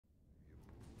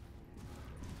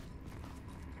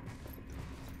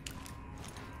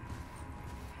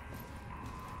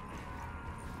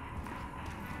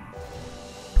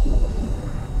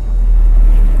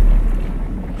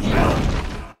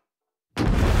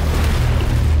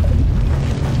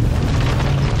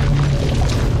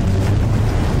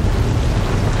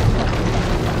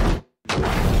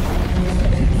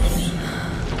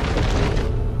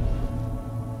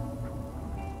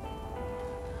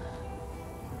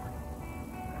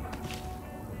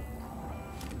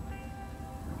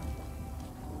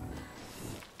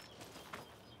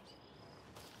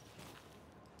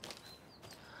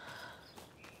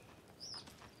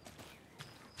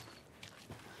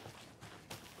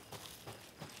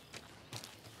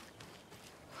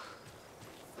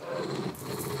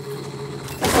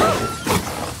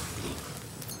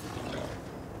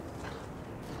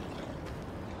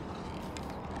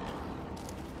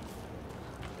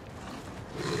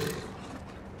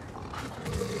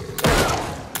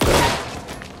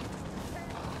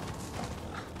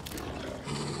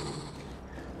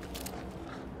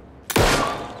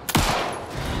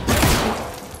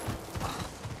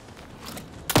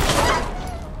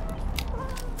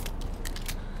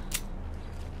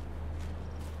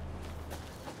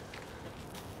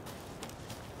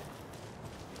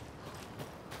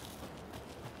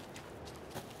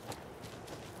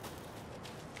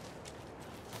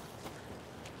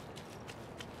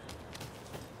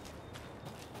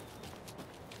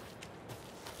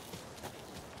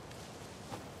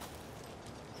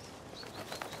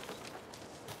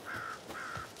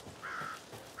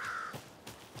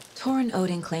Tor and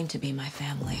Odin claim to be my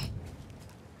family.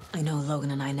 I know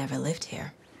Logan and I never lived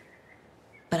here.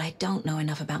 But I don't know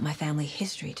enough about my family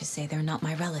history to say they're not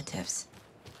my relatives.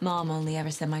 Mom only ever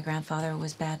said my grandfather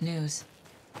was bad news.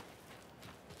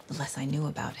 The less I knew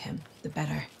about him, the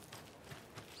better.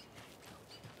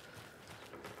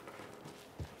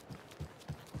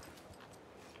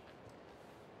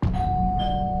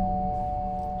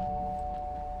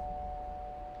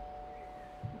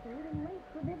 It's a little late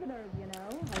for visitors, you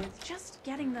know. I was just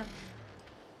getting the...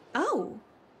 Oh!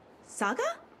 Saga?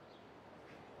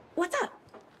 What's up?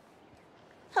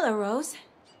 Hello, Rose.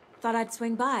 Thought I'd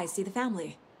swing by, see the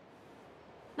family.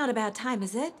 Not a bad time,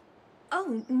 is it?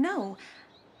 Oh, no.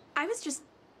 I was just,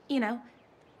 you know,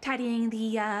 tidying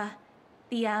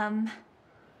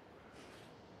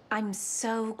I'm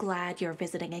so glad you're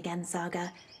visiting again,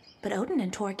 Saga. But Odin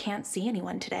and Tor can't see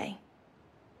anyone today.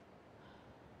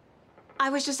 I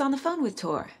was just on the phone with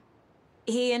Tor.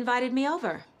 He invited me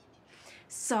over.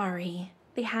 Sorry.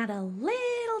 They had a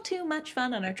little too much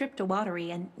fun on our trip to Watery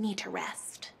and need to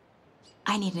rest.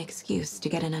 I need an excuse to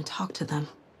get in and talk to them.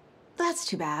 That's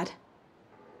too bad.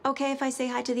 Okay if I say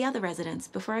hi to the other residents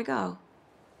before I go?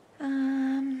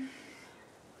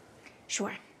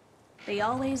 Sure. They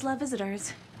always love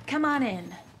visitors. Come on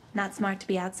in. Not smart to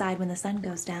be outside when the sun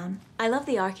goes down. I love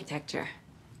the architecture.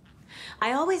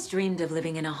 I always dreamed of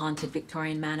living in a haunted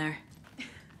Victorian manor.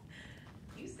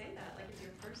 You say that like it's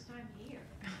your first time here.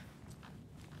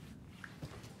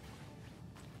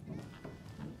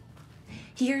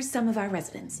 Here's some of our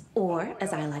residents, or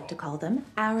as I like to call them,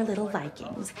 our little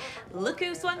Vikings. Look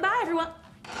who swung by, everyone.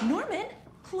 Norman,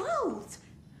 clothes.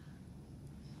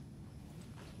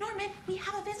 Norman, we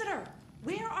have a visitor.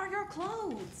 Where are your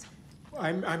clothes?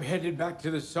 I'm headed back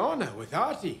to the sauna with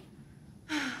Artie.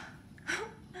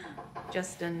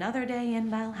 Just another day in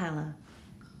Valhalla.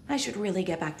 I should really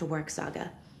get back to work, Saga.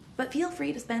 But feel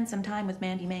free to spend some time with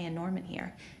Mandy May and Norman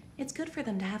here. It's good for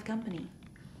them to have company.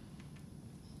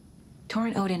 Tor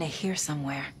and Odin are here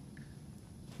somewhere.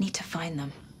 Need to find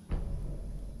them.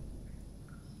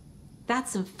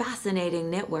 That's some fascinating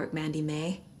knitwork, Mandy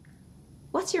May.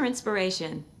 What's your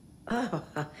inspiration? Oh,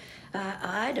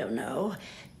 I don't know.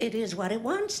 It is what it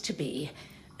wants to be.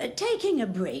 Taking a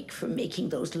break from making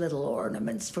those little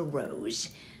ornaments for Rose.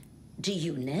 Do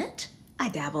you knit? I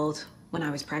dabbled when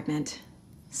I was pregnant.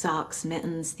 Socks,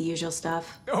 mittens, the usual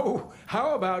stuff. Oh,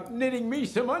 how about knitting me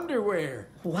some underwear?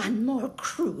 One more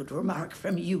crude remark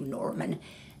from you, Norman,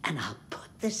 and I'll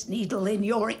put this needle in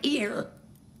your ear.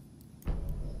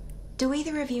 Do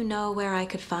either of you know where I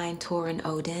could find Tor and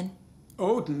Odin?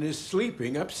 Odin is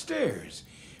sleeping upstairs,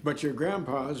 but your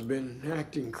grandpa's been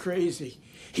acting crazy.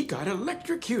 He got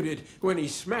electrocuted when he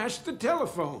smashed the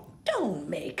telephone. Don't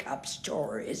make up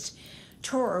stories.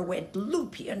 Tor went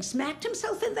loopy and smacked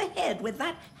himself in the head with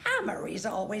that hammer he's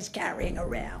always carrying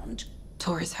around.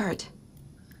 Tor is hurt.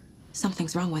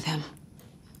 Something's wrong with him.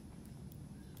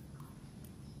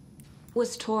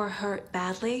 Was Tor hurt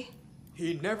badly?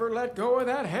 He never let go of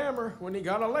that hammer when he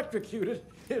got electrocuted.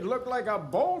 It looked like a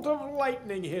bolt of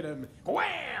lightning hit him.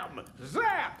 Wham!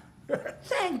 Zap!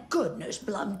 Thank goodness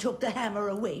Blum took the hammer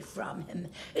away from him.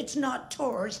 It's not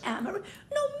Tor's hammer,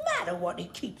 no matter what he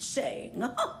keeps saying.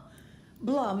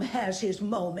 Blum has his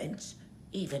moments,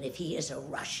 even if he is a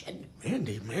Russian.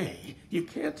 Mandy May, you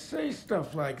can't say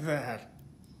stuff like that.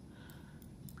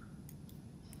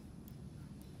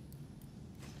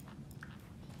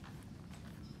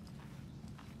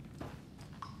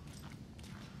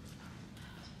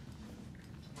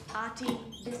 Ati,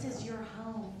 this is your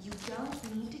home. You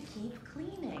don't need to keep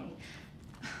cleaning.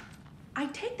 I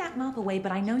take that mop away,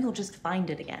 but I know you'll just find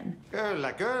it again.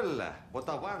 Kyllä, kyllä.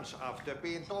 Mutta once after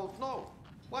being told no.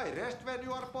 Why rest when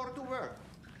you are bored to work?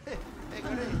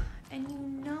 Eikö niin? And you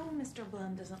know Mr.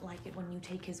 Blum doesn't like it when you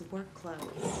take his work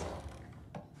clothes.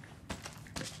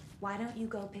 Why don't you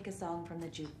go pick a song from the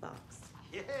jukebox?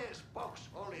 Yes, box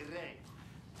only rain.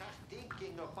 Just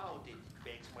thinking about it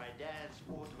makes my dance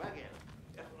mood waggle.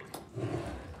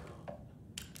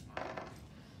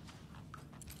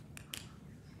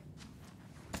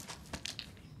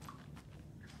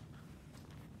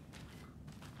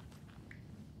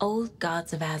 Old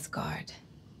gods of Asgard.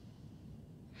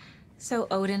 So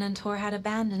Odin and Tor had a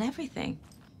band and everything.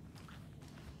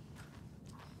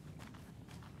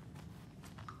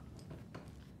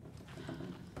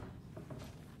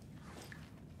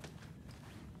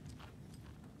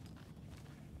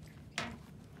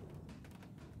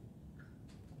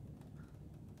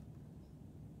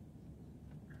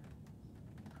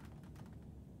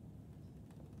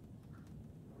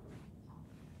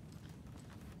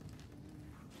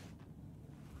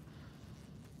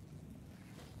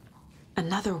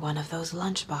 Another one of those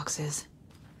lunch boxes.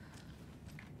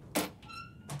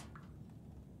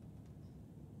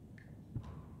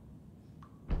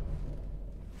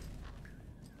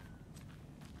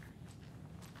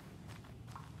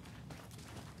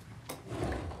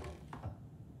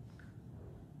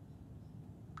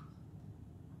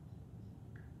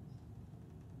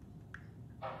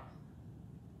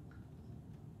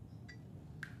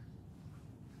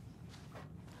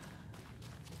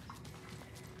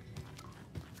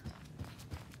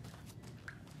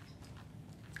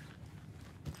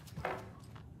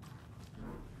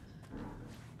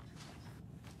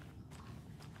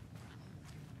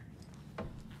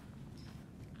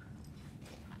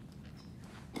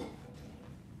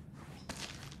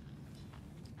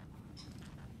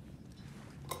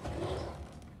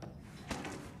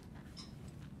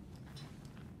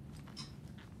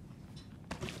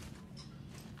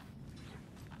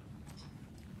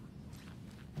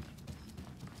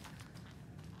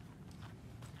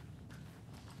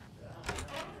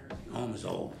 Home is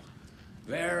old.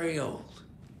 Very old.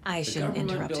 I shouldn't The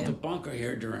interrupt government built a him. bunker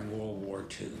here during World War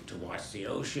II to watch the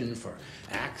ocean for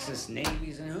Axis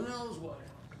navies and who knows what.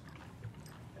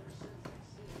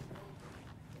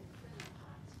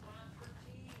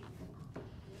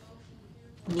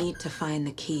 Need to find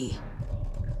the key.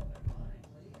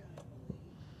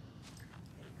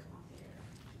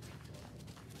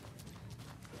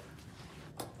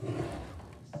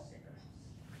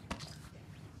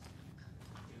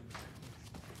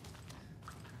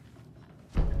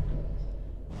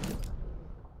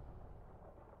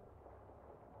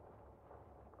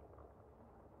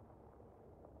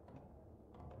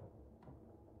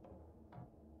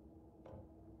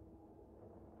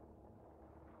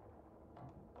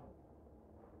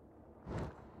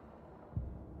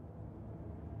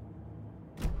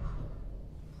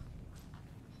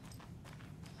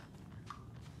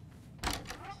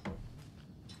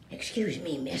 Excuse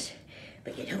me, miss,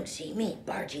 but you don't see me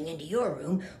barging into your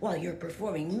room while you're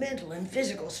performing mental and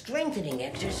physical strengthening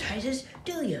exercises,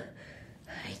 do you?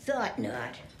 I thought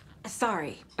not.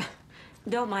 Sorry.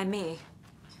 Don't mind me.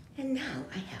 And now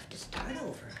I have to start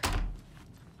over.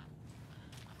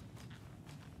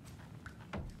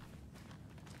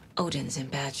 Odin's in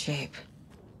bad shape.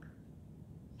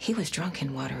 He was drunk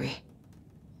and watery.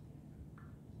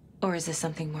 Or is this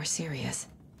something more serious?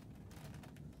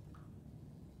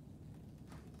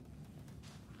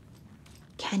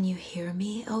 Can you hear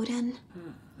me, Odin?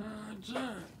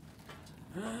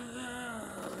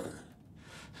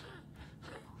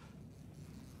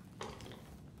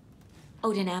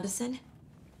 Odin Abison?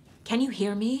 Can you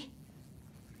hear me?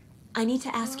 I need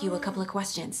to ask you a couple of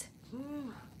questions.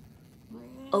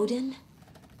 Odin?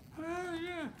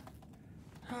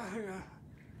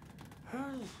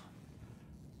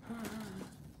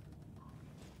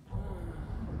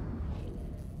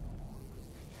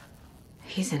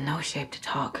 He's in no shape to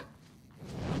talk.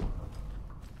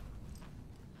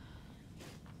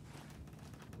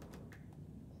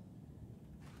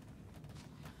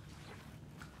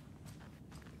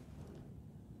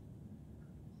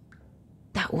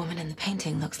 That woman in the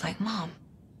painting looks like Mom.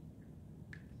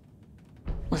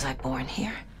 Was I born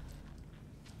here?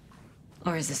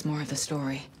 Or is this more of the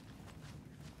story?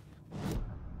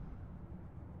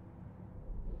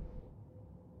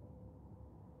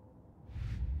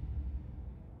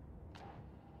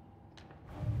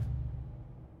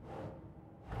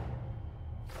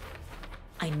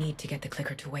 I need to get the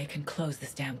clicker to wake and close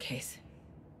this damn case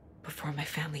before my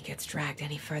family gets dragged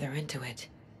any further into it.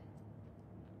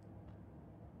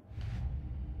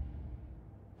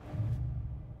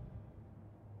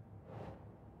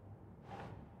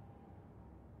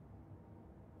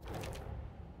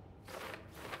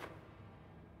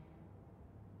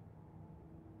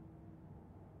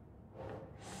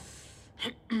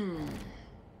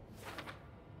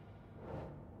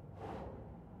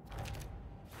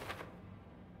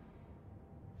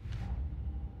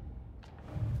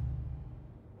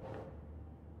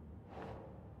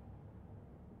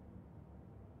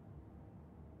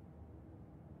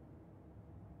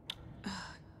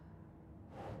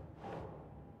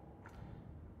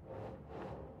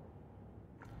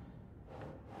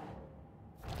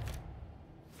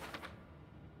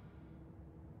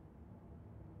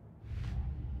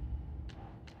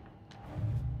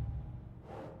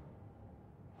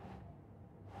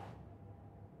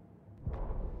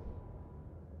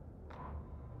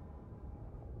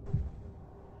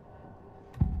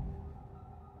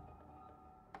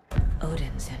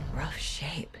 Odin's in rough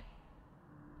shape.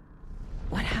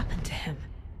 What happened to him?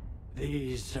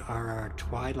 These are our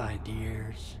twilight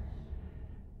years.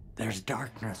 There's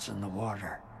darkness in the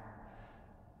water.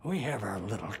 We have our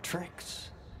little tricks.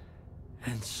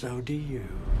 And so do you.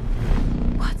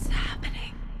 What's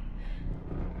happening?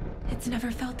 It's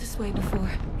never felt this way before.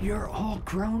 You're all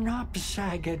grown up,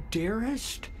 Saga,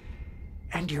 dearest.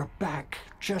 And you're back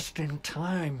just in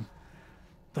time.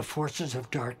 The forces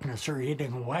of darkness are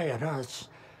eating away at us.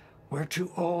 We're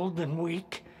too old and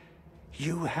weak.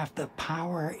 You have the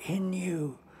power in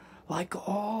you, like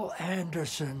all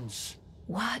Andersons.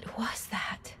 What was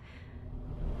that?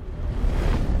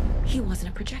 He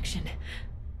wasn't a projection.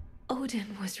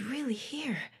 Odin was really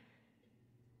here.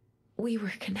 We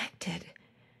were connected.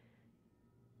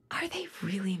 Are they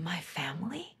really my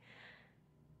family?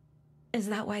 Is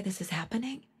that why this is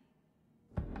happening?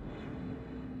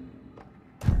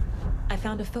 I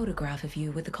found a photograph of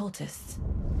you with the cultists.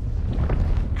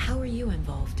 How are you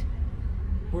involved?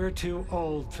 We're too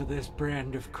old for this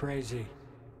brand of crazy,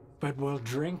 but we'll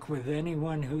drink with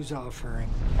anyone who's offering.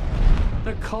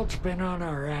 The cult's been on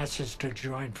our asses to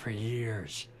join for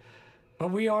years, but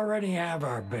we already have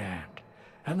our band,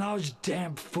 and those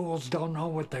damn fools don't know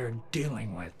what they're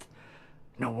dealing with.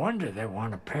 No wonder they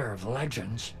want a pair of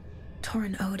legends. Tor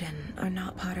and Odin are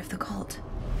not part of the cult.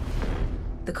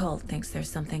 The cult thinks there's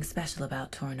something special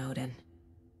about Tor and Odin.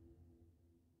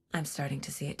 I'm starting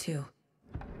to see it too.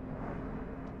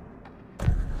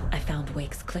 I found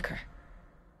Wake's clicker.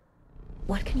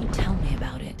 What can you tell me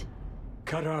about it?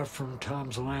 Cut off from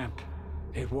Tom's lamp.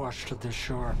 It washed to the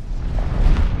shore.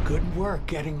 Good work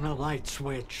getting the light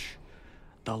switch.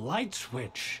 The light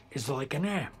switch is like an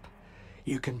amp.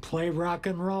 You can play rock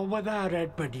and roll without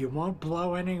it, but you won't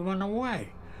blow anyone away.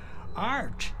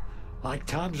 Art, like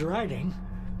Tom's writing,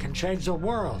 can change the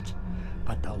world,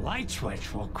 but the light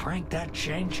switch will crank that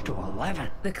change to 11.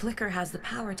 The clicker has the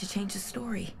power to change the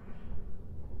story.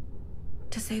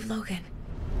 To save Logan.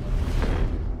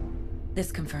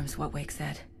 This confirms what Wake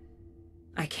said.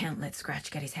 I can't let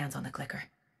Scratch get his hands on the clicker.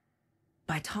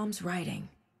 By Tom's writing,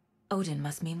 Odin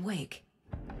must mean Wake.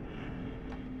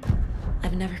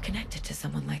 I've never connected to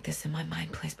someone like this in my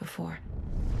mind place before.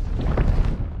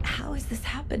 How is this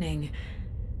happening?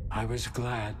 I was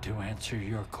glad to answer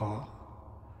your call.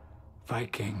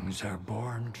 Vikings are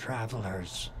born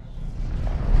travelers.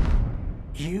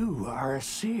 You are a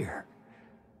seer.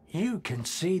 You can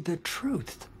see the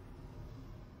truth.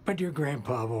 But your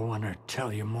grandpa will want to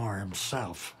tell you more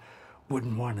himself.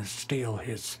 Wouldn't want to steal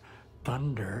his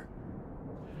thunder.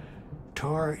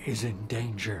 Tor is in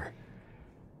danger.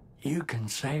 You can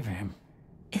save him.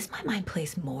 Is my mind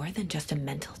place more than just a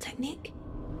mental technique?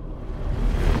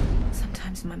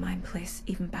 Sometimes my mind place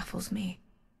even baffles me.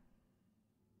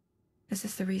 Is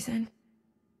this the reason?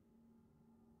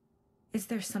 Is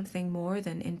there something more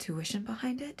than intuition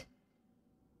behind it?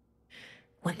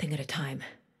 One thing at a time.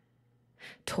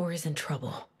 Tor is in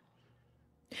trouble.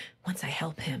 Once I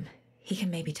help him, he can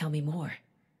maybe tell me more.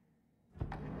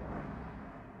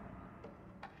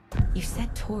 You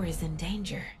said Tor is in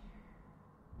danger.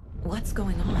 What's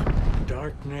going on?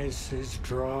 Darkness is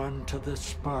drawn to the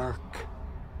spark.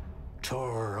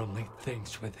 Tor only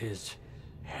thinks with his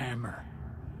hammer,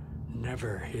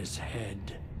 never his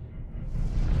head.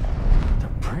 The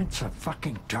Prince of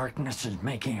fucking Darkness is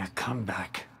making a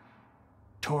comeback.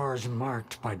 Tor's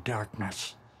marked by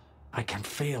darkness. I can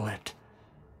feel it.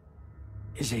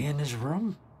 Is he in his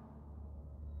room?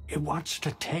 It wants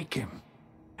to take him,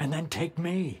 and then take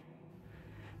me.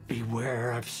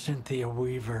 Beware of Cynthia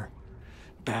Weaver.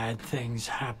 Bad things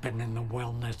happen in the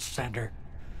wellness center.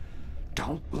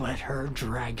 Don't let her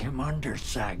drag him under,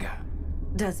 Saga.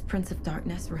 Does Prince of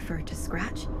Darkness refer to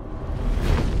Scratch?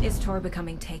 Is Tor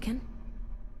becoming taken?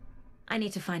 I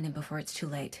need to find him before it's too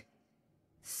late.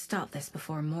 Stop this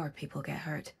before more people get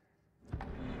hurt.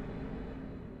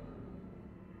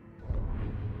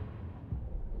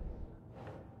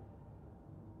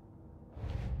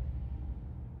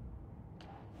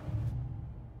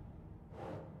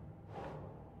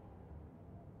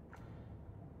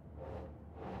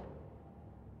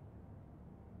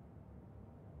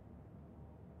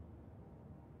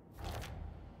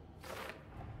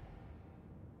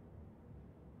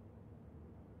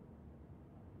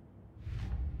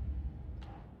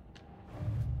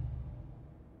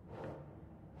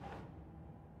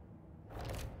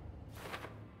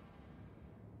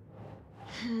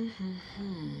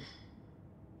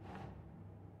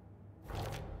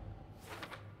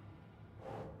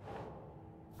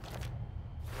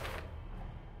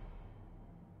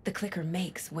 The clicker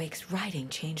makes Wake's writing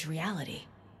change reality.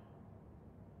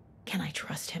 Can I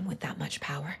trust him with that much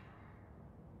power?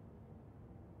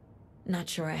 Not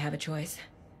sure I have a choice.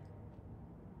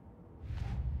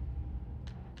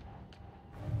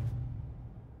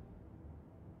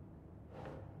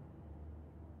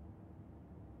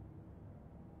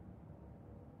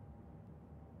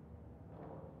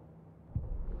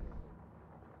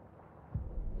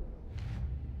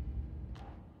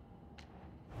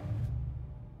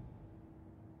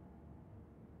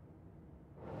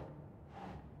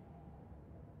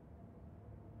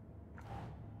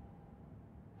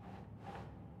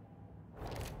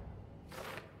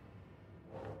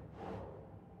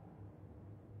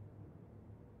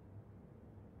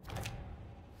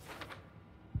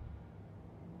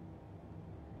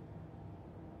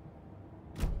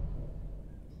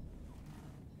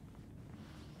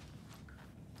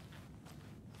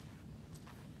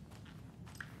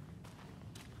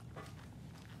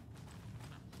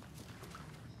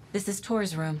 This is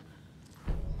Tor's room.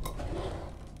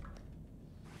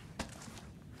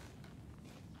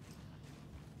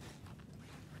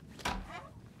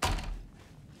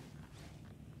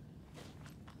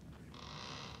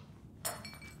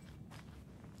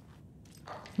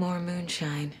 More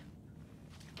moonshine.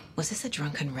 Was this a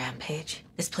drunken rampage?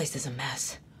 This place is a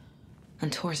mess.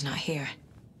 And Tor's not here.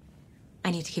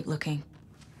 I need to keep looking.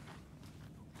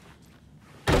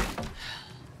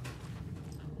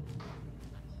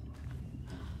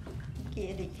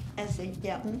 Giddy as a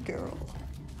young girl.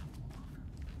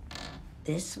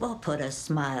 This will put a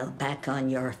smile back on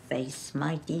your face,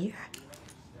 my dear.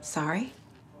 Sorry?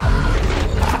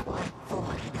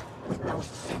 Void with no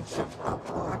sense of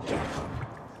up or down.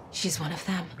 She's one of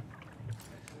them.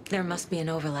 There must be an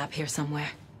overlap here somewhere.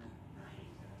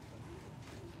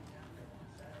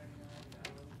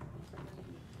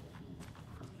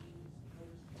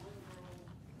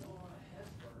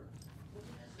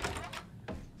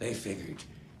 They figured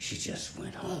she just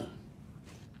went home.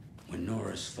 When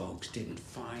Nora's folks didn't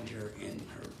find her in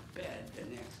her bed the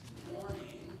next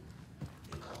morning,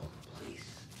 they called the police.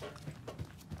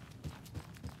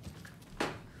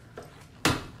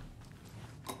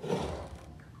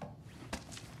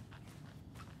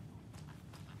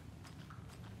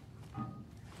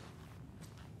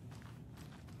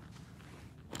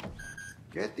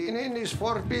 Getting in is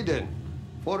forbidden,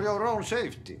 for your own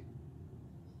safety.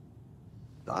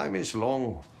 Time is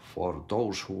long for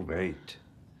those who wait.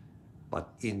 But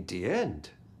in the end,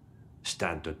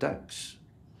 stand the thanks.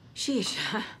 Sheesh,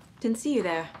 didn't see you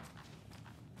there.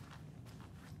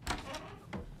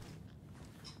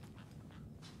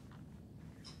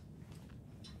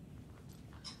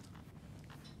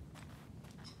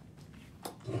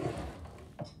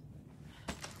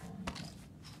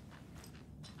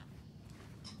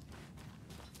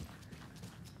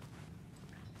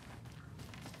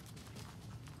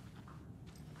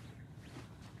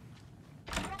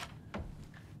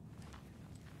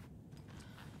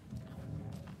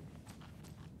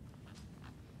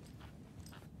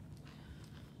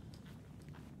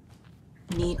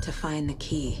 Need to find the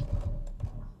key.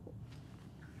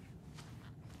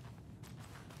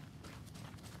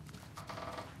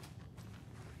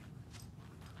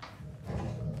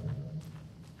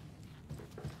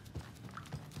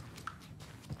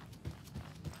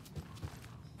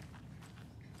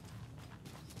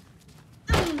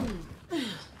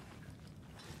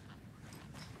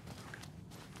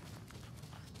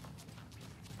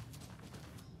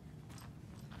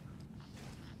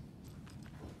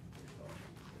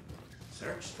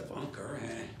 Searched the bunker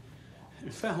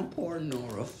and found poor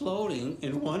Nora floating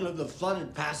in one of the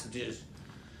flooded passages.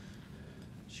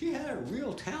 She had a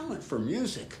real talent for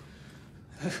music.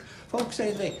 Folks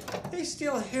say they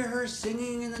still hear her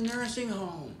singing in the nursing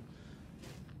home.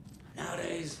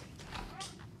 Nowadays,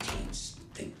 teens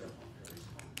think the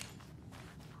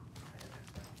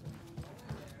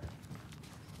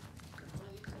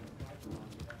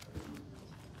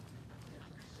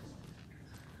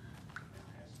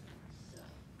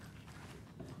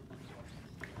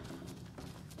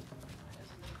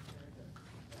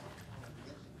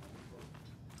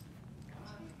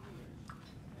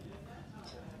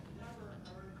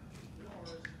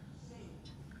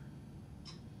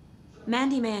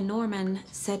Mandy May and Norman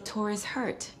said Tor is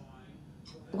hurt.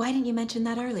 Why didn't you mention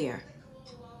that earlier?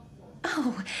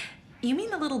 Oh, you mean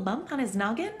the little bump on his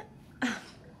noggin?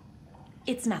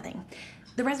 It's nothing.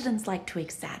 The residents like to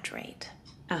exaggerate.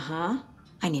 Uh-huh.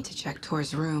 I need to check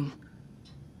Tor's room.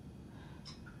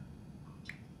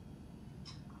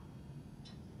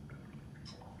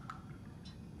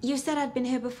 You said I'd been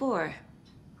here before.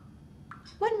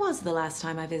 When was the last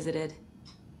time I visited?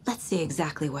 Let's see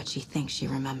exactly what she thinks she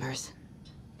remembers.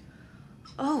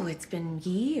 Oh, it's been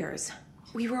years.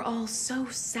 We were all so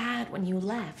sad when you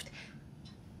left.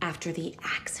 After the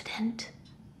accident.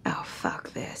 Oh,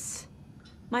 fuck this.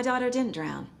 My daughter didn't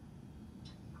drown.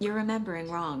 You're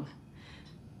remembering wrong.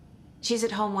 She's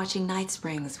at home watching Night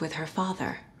Springs with her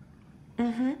father.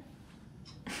 Mm-hmm.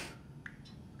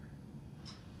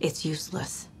 It's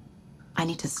useless. I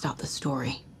need to stop the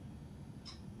story.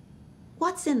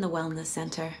 What's in the wellness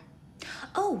center?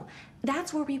 Oh,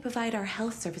 that's where we provide our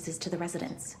health services to the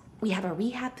residents. We have a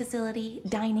rehab facility,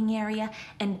 dining area,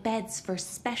 and beds for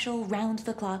special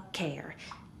round-the-clock care.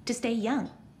 To stay young,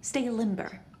 stay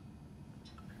limber.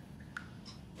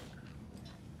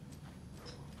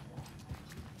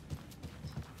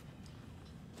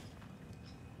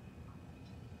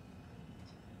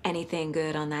 Anything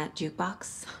good on that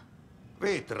jukebox?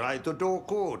 We try to do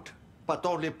good, but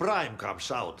only Prime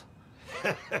comes out.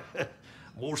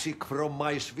 Music from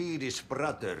my Swedish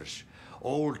brothers.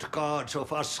 old gods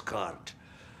of Asgard.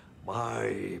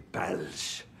 My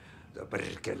pals, the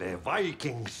perkele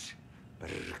Vikings.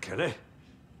 Perkele.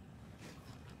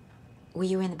 Were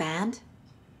you in the band?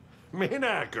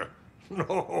 Minäkö?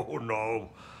 No.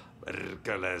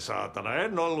 Perkele, saatana,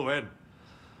 en ollut.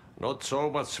 Not so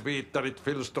much sweet that it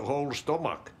fills the whole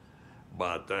stomach.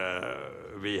 But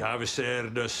we have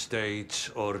shared a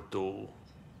stage or two.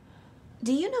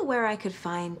 Do you know where I could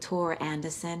find Tor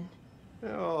Anderson?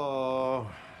 Oh,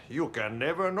 you can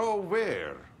never know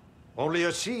where. Only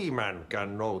a seaman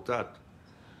can know that.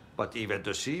 But even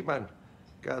the seaman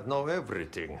can't know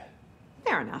everything.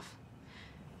 Fair enough.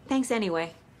 Thanks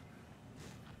anyway.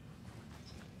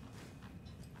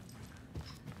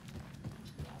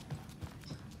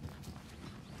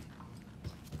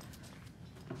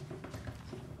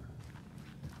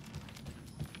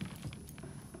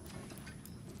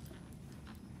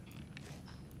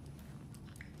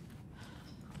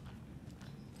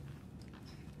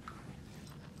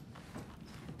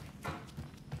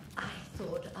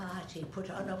 Artie put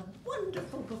on a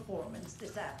wonderful performance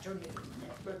this afternoon.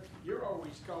 But you're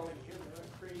always calling him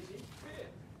a crazy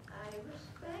fit. I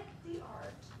respect the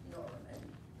art, Norman.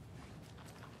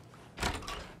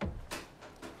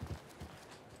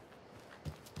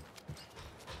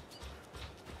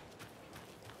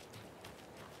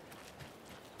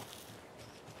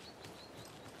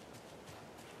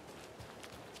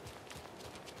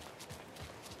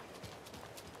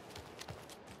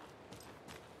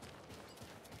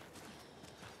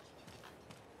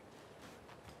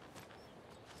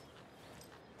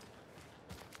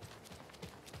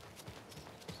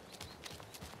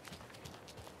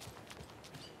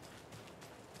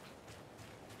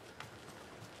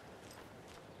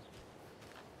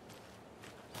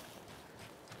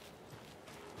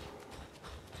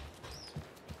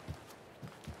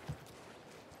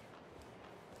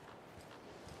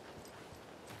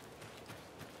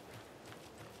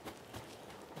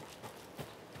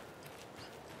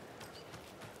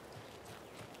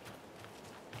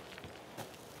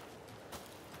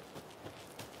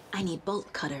 I need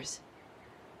bolt cutters.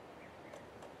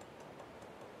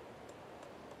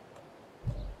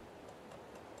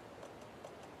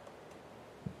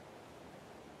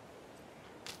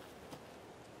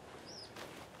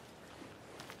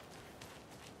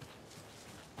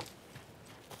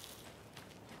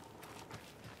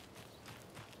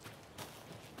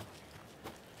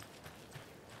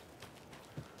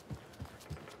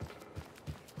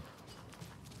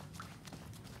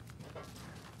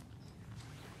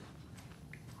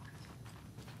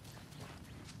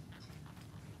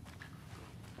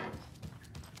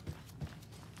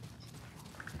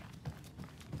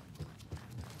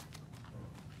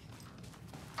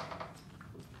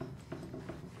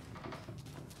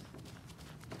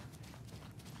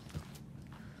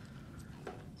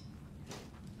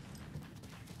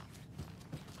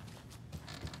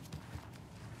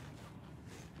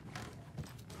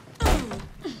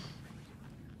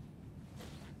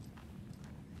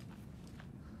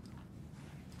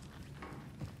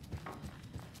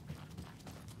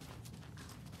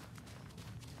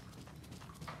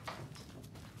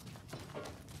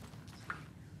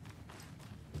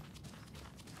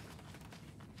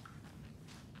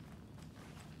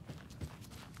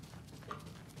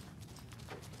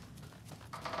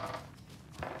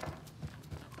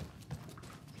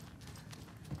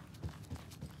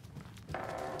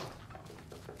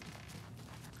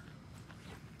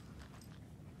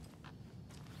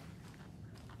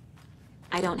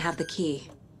 I don't have the key.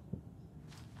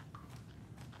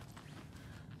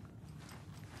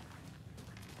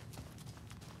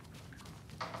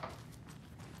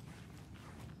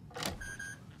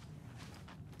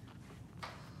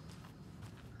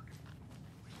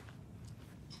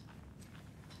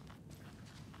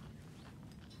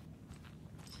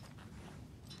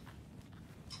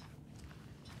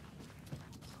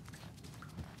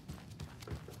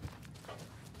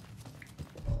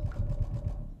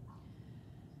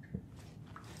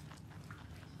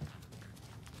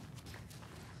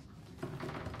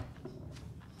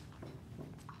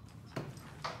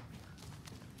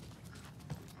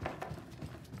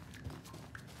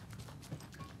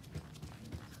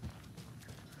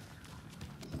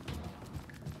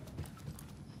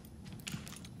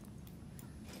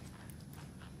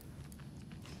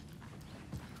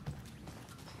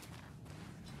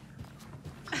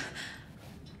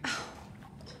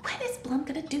 I'm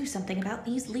gonna do something about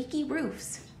these leaky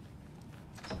roofs.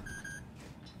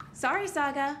 Sorry,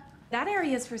 Saga. That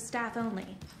area's for staff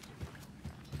only.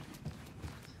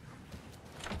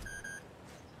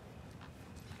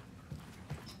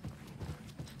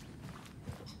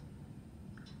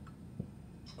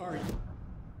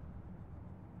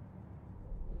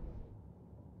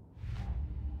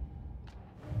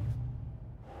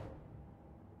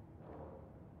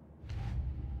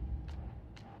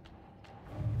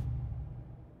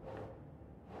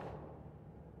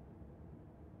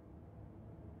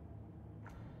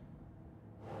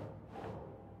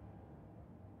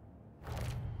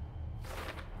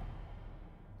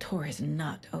 Tor is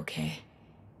not okay.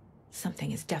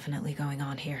 Something is definitely going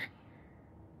on here.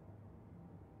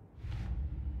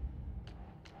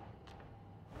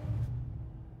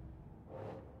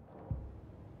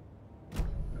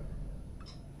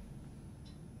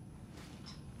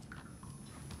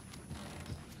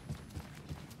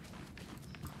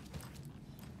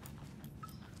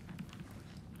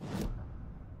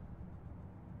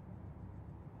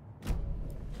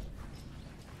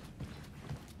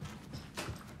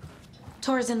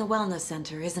 Tor's in the wellness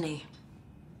center, isn't he?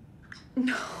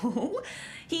 No,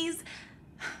 he's...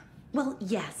 Well,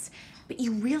 yes, but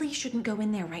you really shouldn't go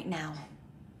in there right now.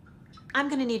 I'm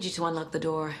gonna need you to unlock the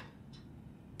door.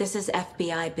 This is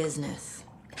FBI business.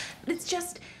 It's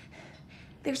just...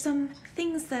 There's some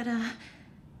things that,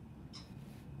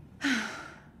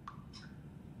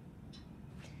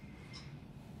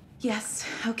 Yes,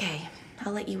 okay.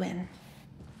 I'll let you in.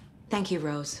 Thank you,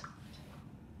 Rose.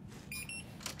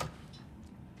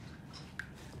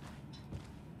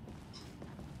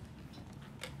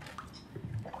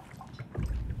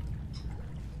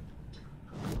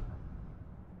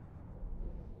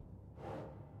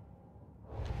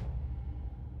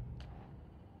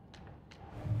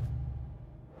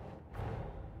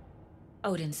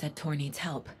 Odin said Tor needs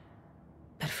help.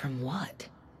 But from what?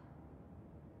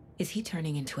 Is he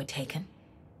turning into a Taken?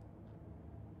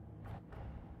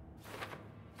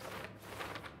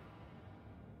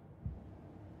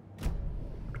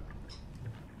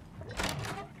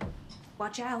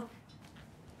 Watch out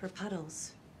for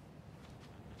puddles.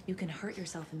 You can hurt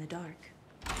yourself in the dark.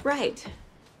 Right.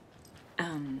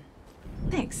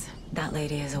 Thanks. That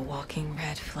lady is a walking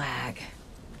red flag.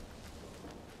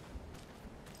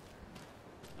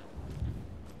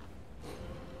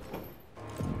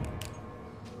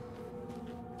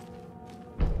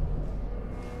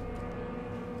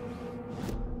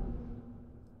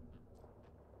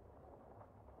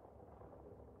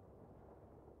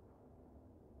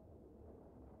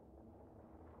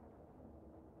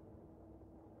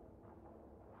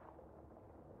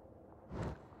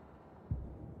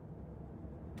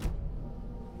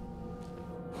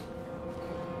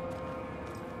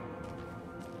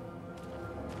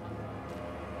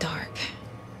 Dark.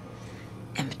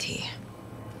 Empty.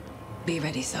 Be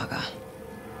ready, Saga.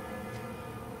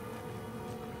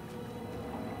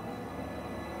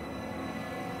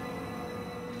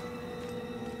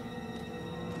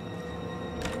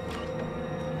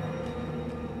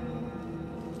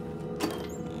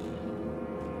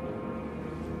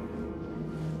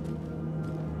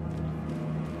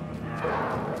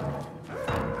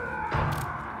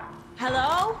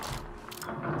 Hello?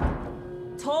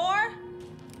 Tor?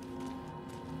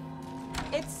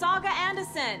 It's Saga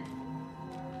Anderson.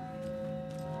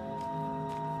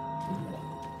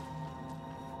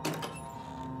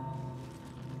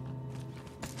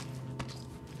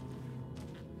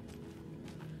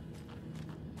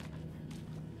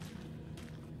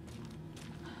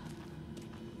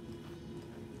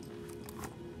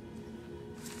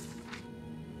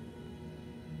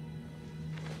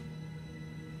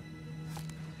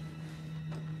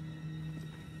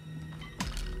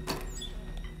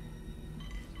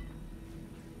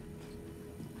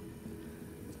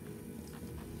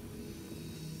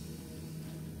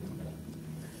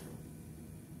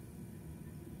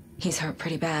 He's hurt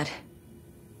pretty bad,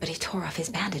 but he tore off his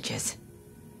bandages.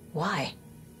 Why?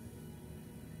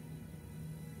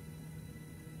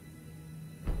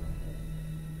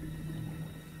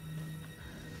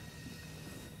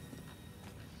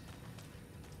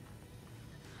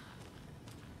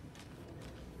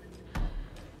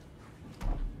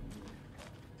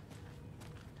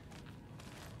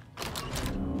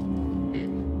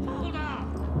 Hold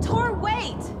up! Tor,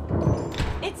 wait!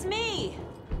 It's me!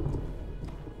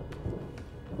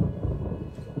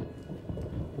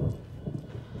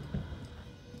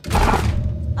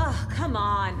 Ugh, come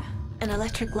on. An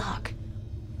electric lock.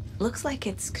 Looks like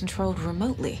it's controlled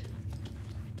remotely.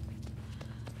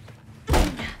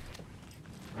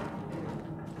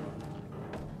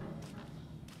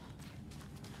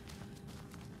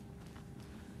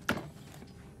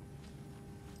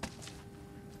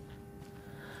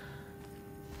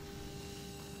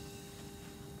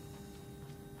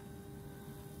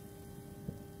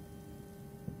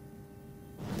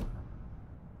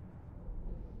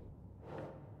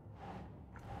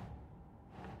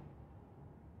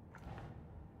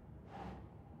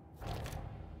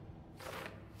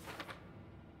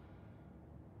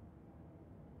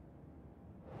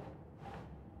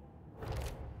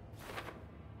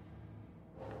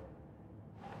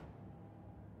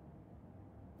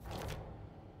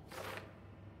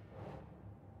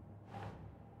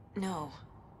 No.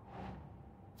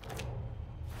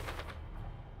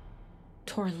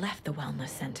 Tor left the wellness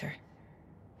center.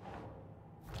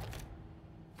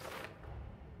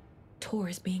 Tor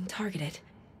is being targeted.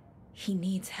 He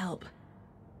needs help.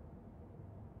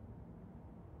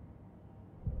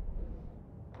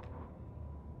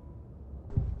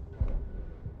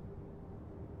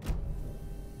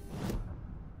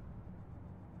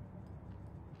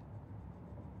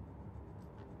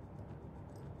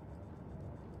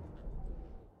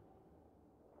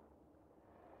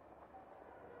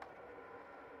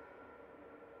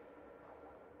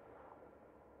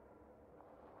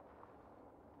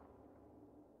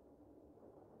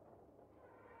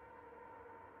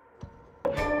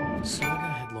 Saga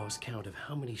had lost count of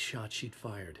how many shots she'd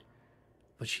fired,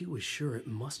 but she was sure it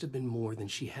must have been more than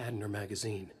she had in her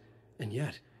magazine. And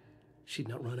yet, she'd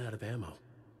not run out of ammo.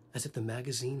 As if the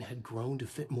magazine had grown to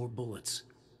fit more bullets.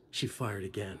 She fired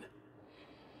again.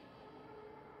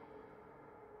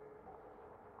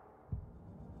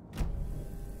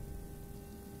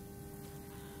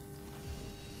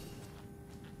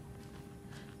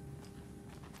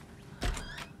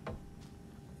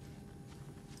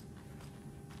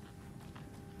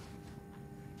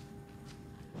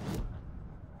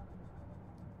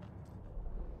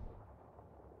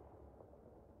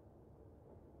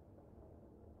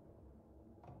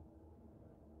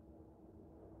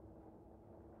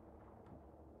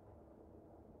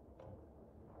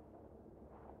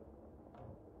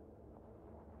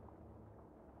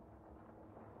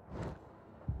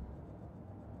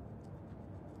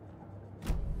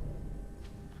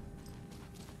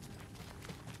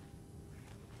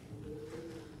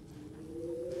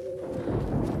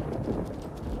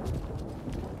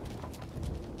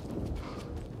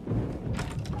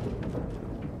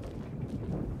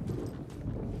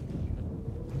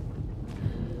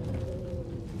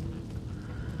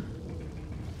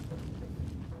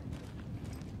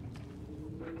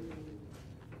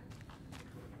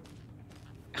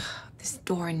 This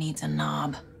door needs a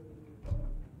knob.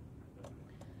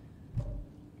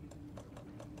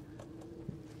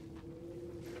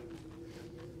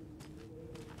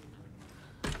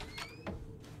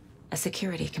 A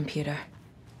security computer.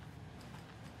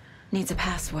 Needs a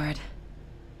password.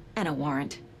 And a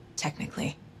warrant,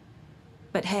 technically.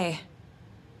 But hey,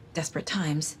 desperate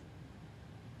times.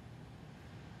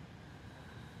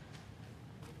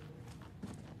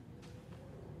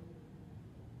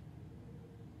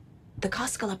 The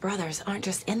Koskela brothers aren't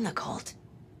just in the cult.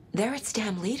 They're its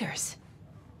damn leaders.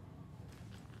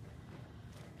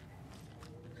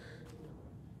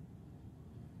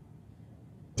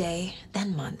 Day,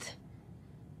 then month.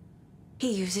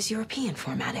 He uses European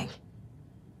formatting.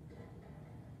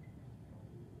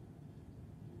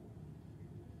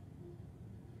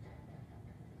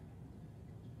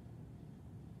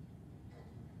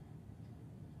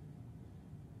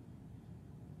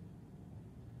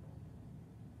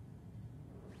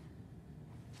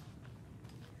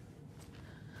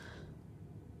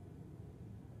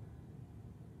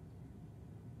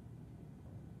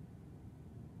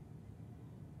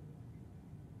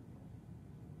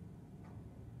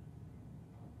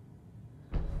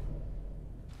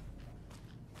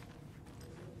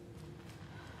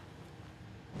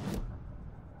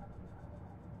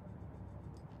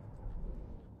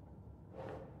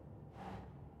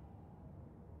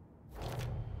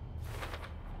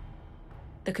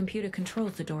 The computer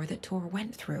controls the door that Tor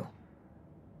went through.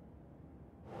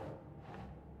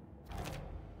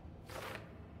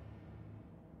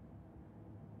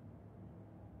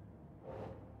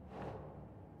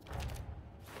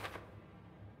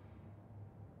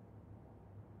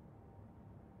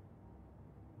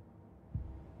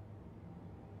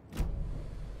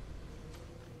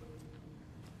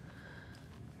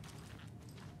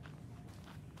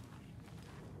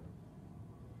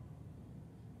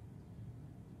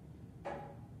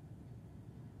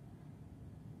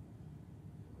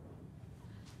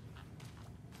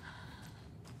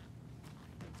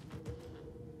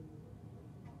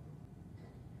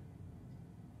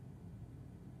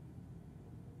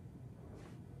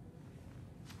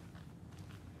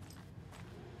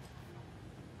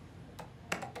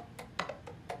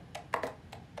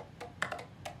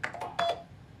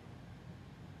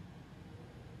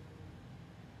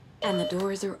 And the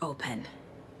doors are open.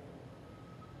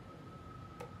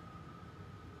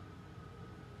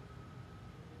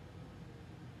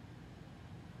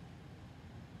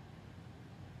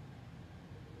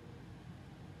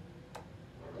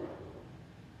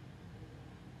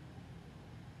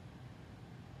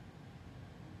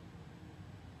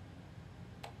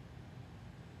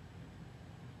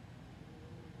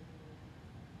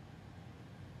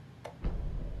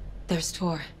 There's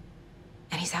Tor,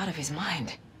 and he's He's out of his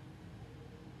mind.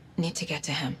 Need to get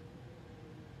to him.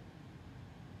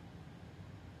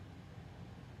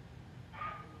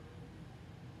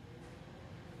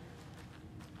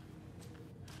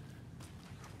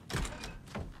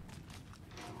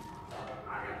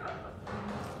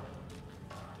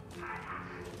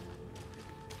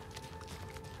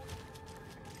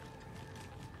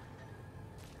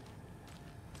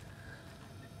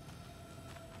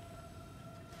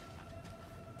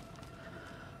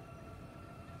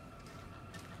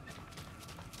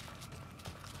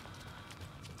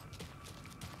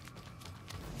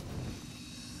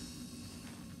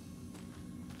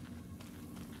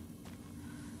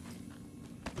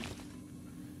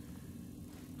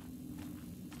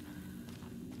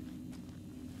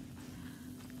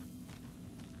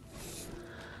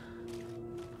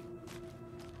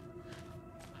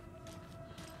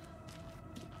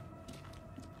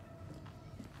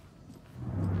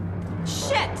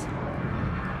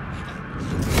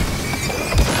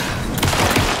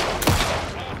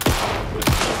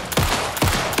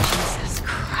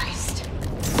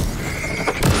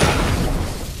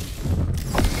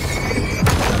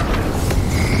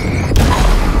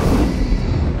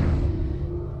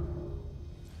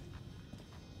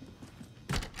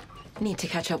 Need to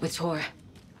catch up with Tor.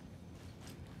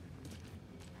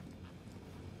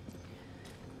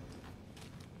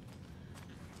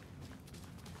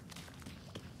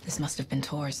 This must have been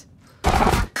Tor's.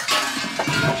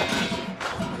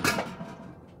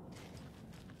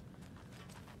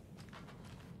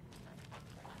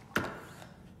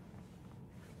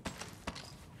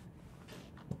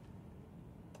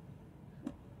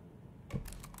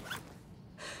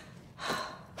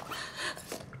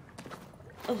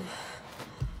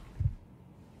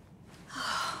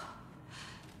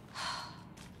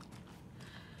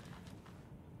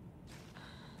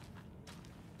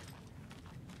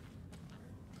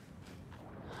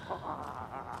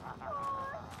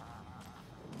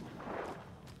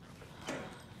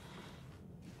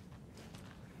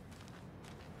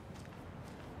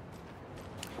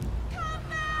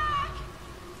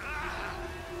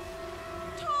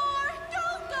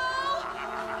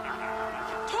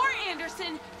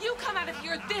 You come out of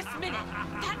here this minute!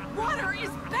 That water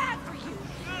is bad for you!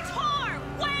 Tor,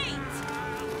 wait!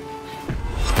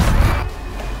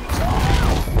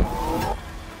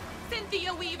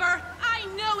 Cynthia Weaver, I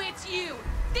know it's you!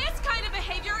 This kind of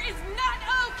behavior is not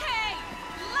okay!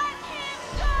 Let him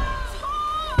go! Tor!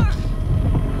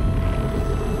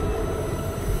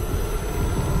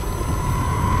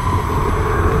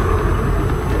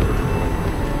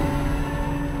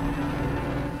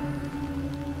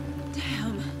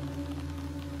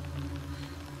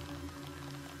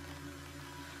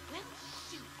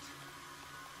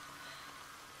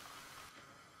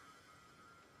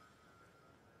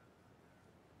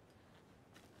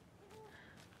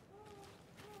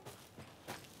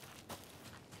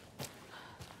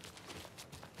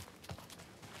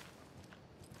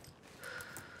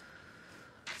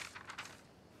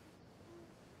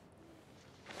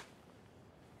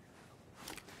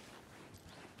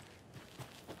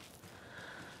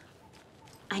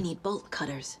 I need bolt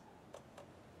cutters.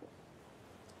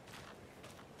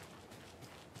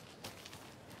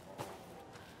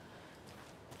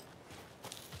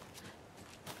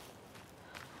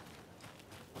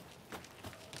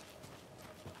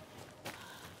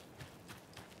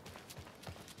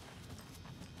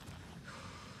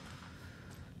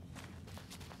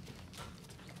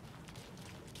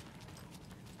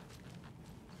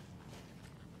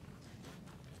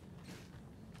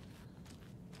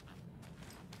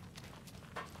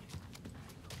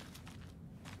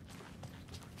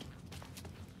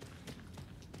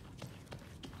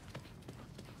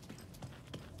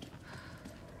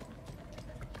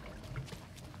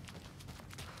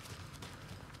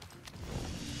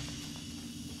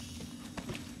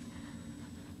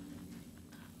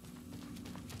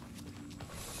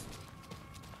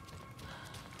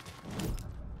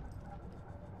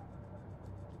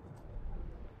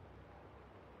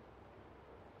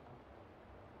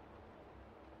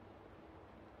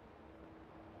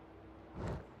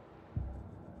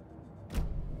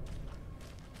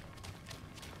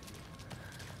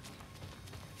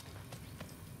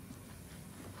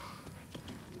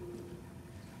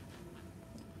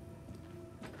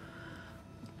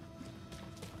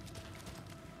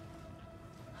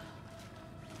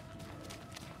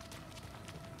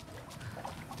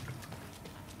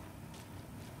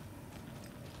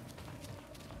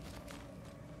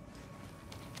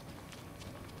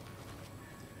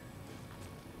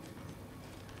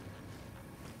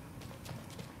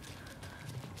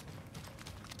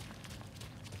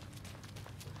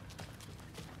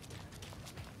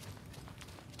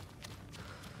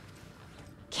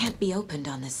 can't be opened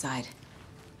on this side.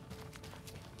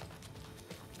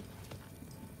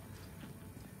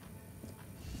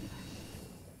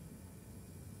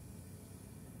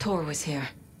 Tor was here.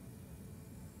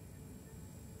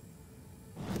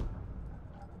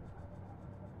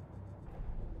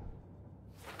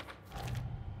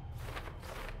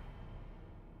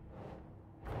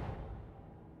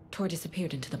 Tor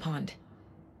disappeared into the pond.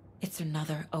 It's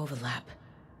another overlap.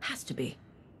 Has to be.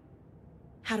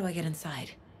 How do I get inside?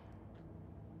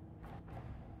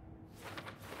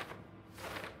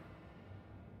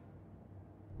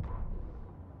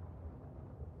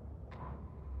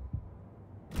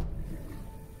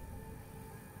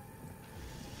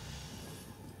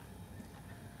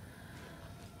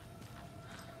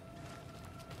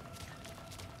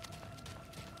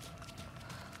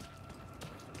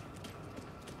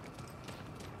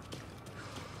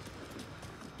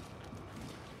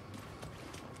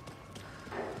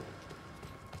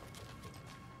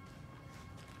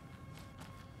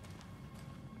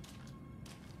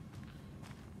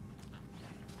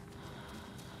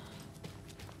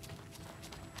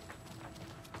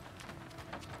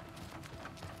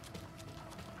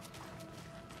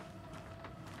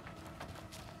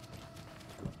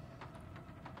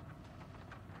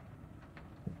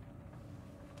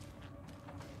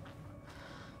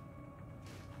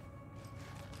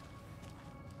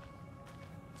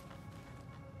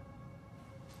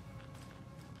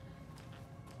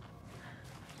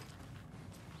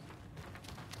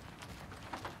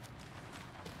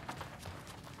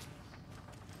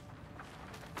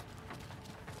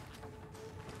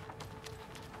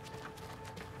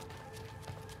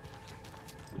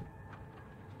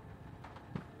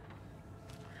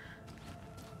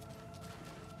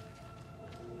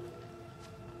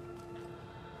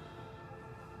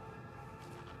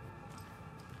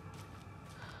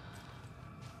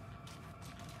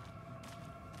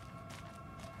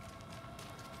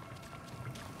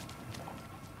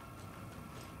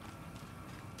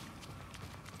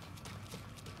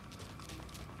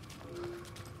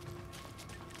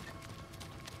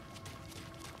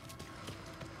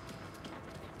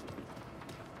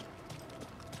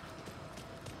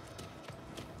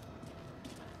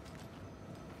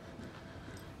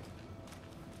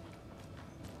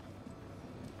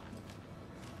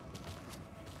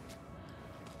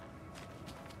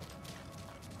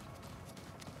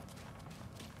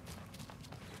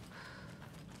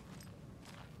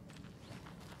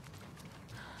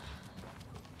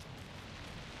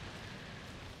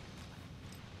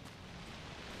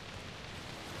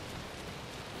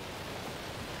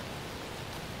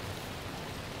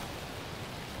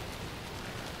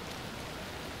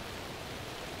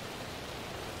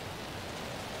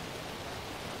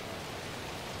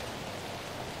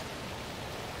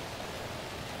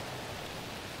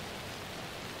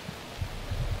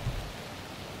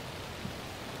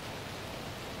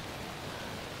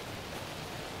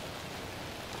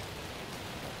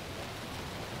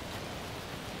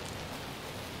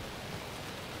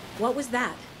 What was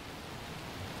that?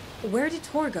 Where did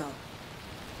Tor go?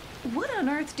 What on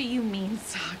earth do you mean,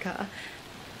 Saga?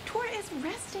 Tor is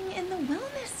resting in the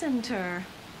wellness center.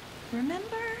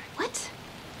 Remember? What?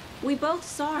 We both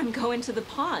saw him go into the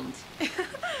pond.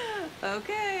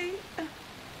 Okay.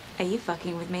 Are you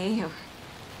fucking with me?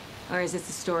 Or is this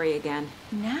the story again?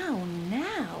 Now.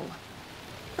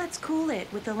 Let's cool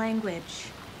it with the language.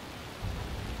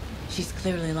 She's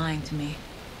clearly lying to me.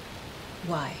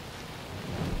 Why?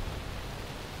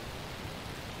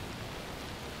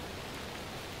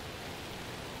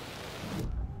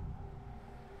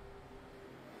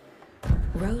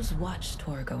 Rose watched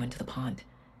Tor go into the pond.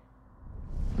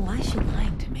 Why is she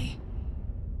lying to me?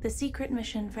 The secret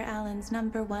mission for Alan's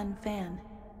 #1 fan.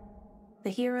 The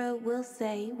hero will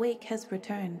say Wake has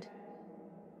returned.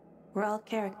 We're all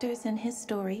characters in his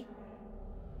story.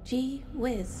 Gee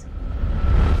whiz.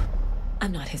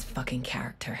 I'm not his fucking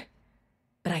character.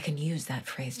 But I can use that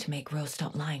phrase to make Rose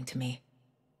stop lying to me.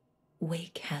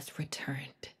 Wake has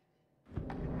returned.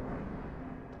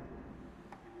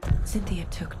 Cynthia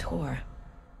took Tor.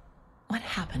 What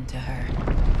happened to her?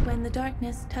 When the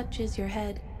darkness touches your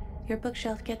head, your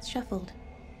bookshelf gets shuffled.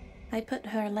 I put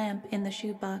her lamp in the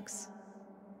shoebox.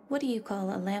 What do you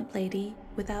call a lamp lady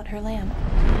without her lamp?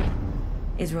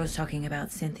 Is Rose talking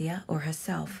about Cynthia or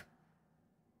herself?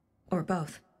 Or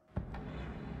both?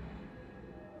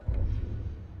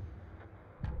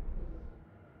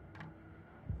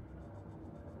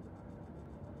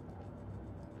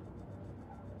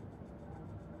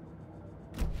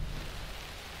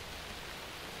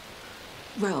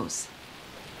 Rose.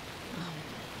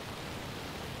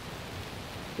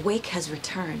 Wake has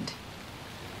returned.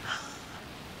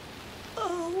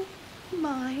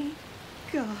 my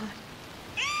God.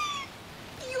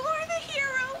 You're the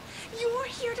hero! You're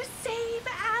here to save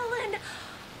Alan!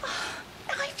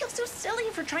 I feel so silly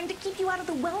for trying to keep you out of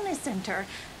the wellness center.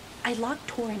 I locked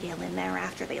Torrendale in there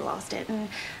after they lost it, and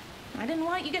I didn't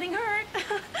want you getting hurt.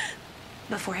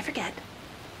 Before I forget,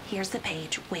 here's the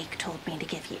page Wake told me to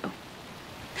give you.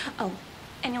 Oh,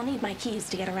 and you'll need my keys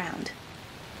to get around.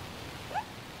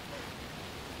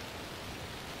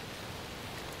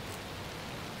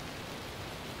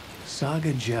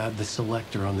 Saga jabbed the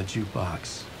selector on the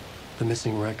jukebox, the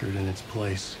missing record in its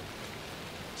place.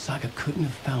 Saga couldn't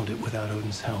have found it without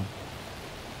Odin's help.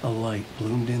 A light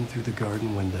bloomed in through the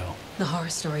garden window. The horror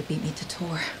story beat me to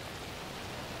Tor.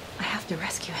 I have to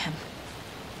rescue him.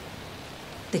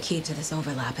 The key to this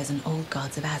overlap is an old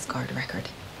Gods of Asgard record.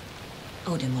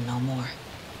 Odin will know more.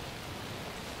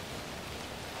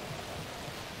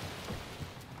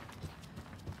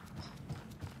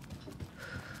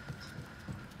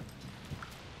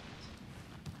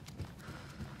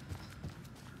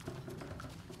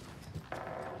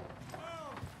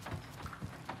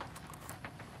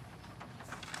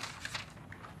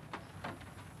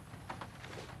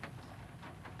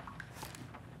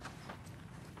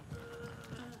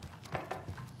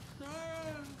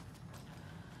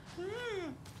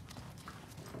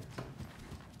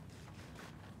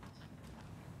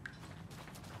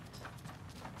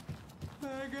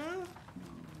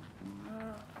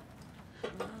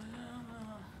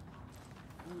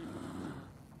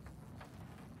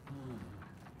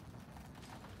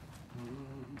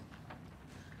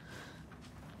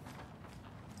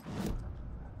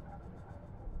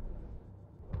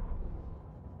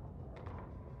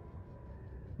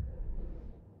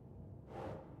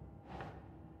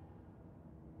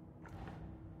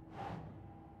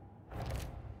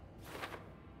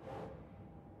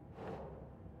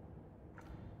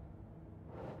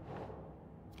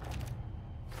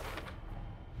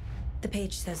 The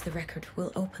page says the record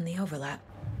will open the overlap.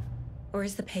 Or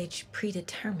is the page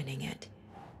predetermining it?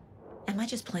 Am I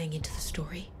just playing into the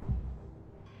story?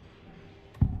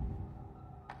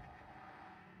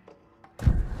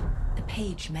 The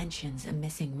page mentions a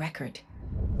missing record.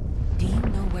 Do you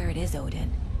know where it is,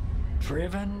 Odin?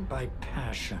 Driven by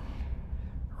passion,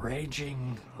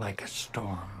 raging like a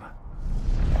storm.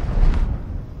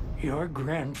 Your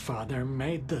grandfather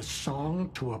made the song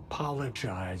to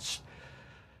apologize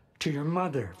to your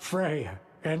mother, Freya,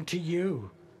 and to you.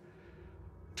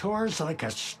 Tor's like a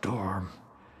storm.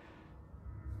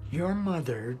 Your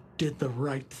mother did the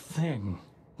right thing,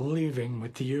 leaving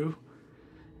with you,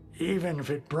 even if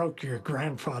it broke your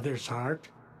grandfather's heart.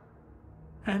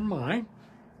 And mine.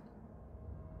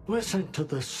 Listen to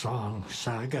the song,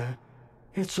 Saga.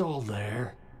 It's all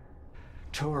there.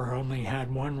 Tor only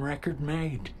had one record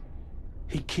made.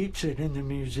 He keeps it in the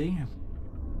museum.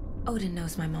 Odin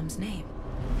knows my mom's name.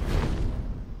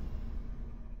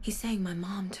 He's saying my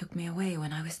mom took me away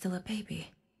when I was still a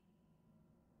baby.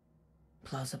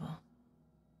 Plausible.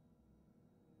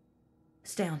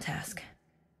 Stay on task.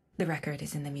 The record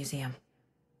is in the museum.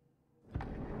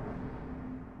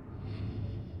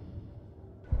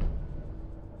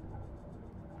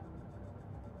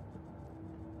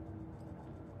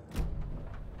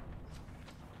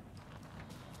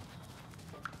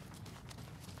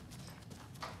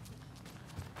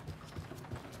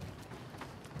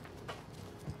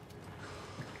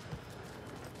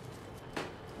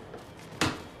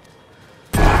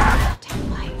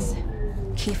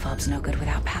 Key fob's no good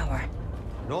without power.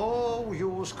 No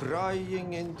use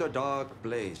crying in the dark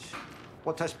place.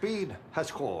 What has been has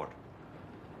gone.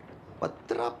 But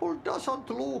trouble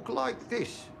doesn't look like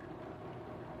this.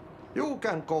 You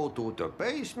can go to the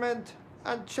basement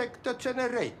and check the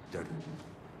generator.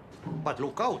 But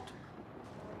look out.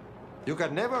 You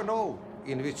can never know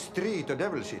in which tree the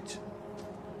devil sits.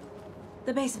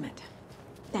 The basement.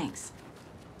 Thanks.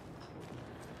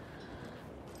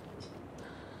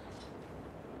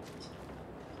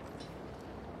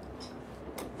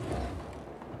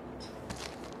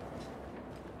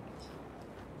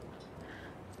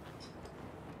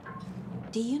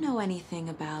 Do you know anything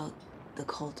about the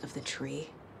cult of the tree?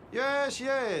 Yes,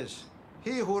 yes.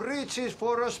 He who reaches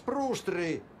for a spruce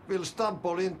tree will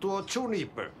stumble into a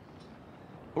juniper.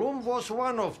 Bloom was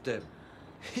one of them.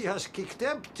 He has kicked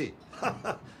empty.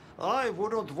 I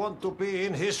wouldn't want to be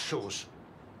in his shoes,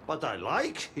 but I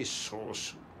like his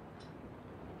shoes.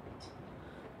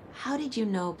 How did you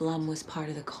know Blum was part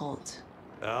of the cult?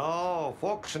 Oh,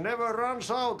 Fox never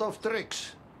runs out of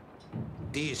tricks.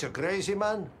 He's a crazy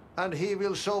man, and he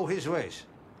will show his ways.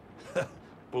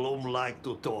 Bloom like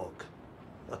to talk.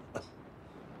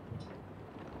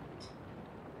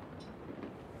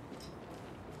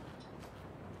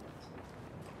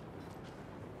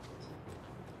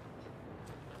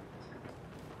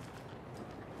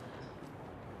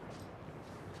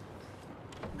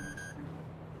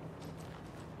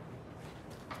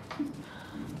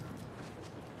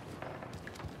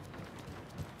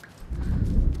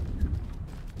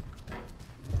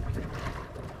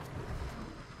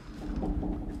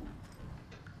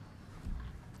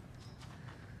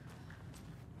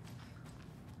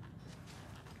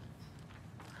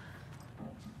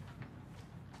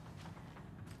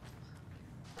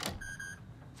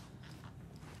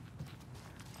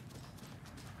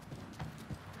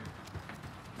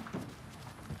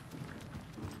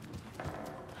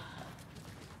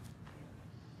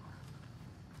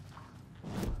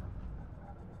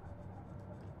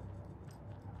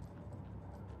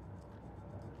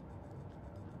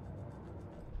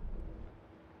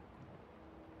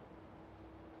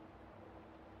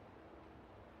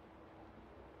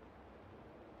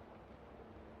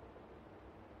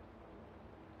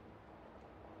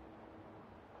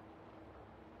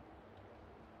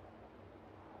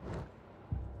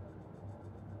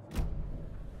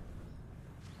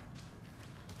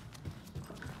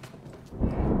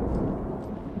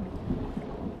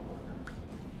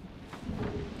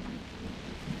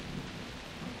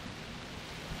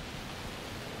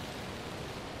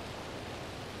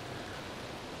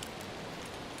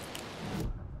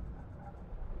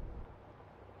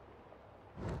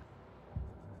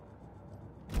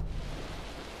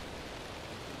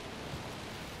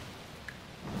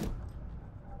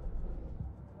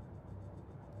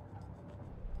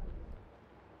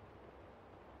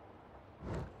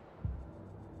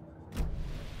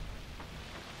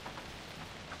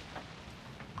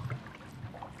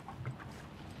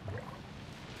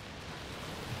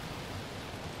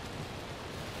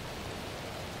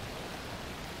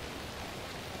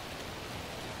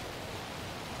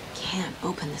 Can't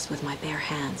open this with my bare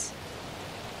hands.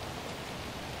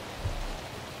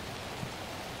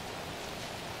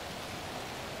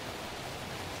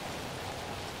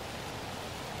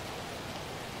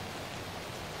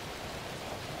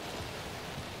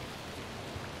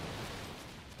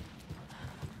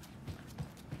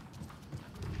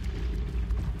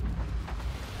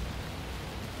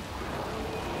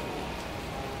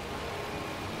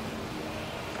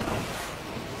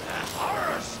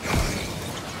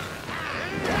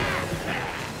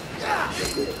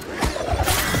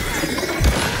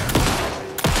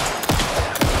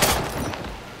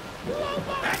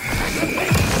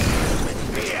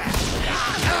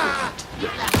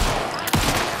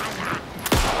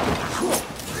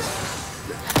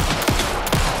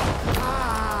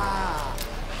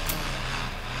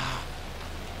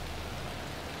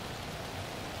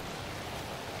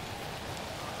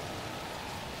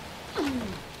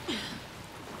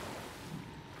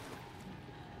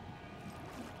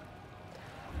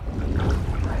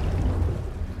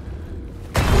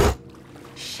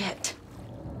 Shit.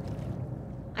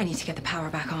 I need to get the power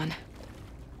back on.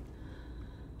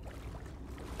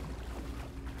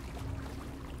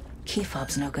 Key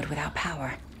fob's no good without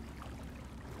power.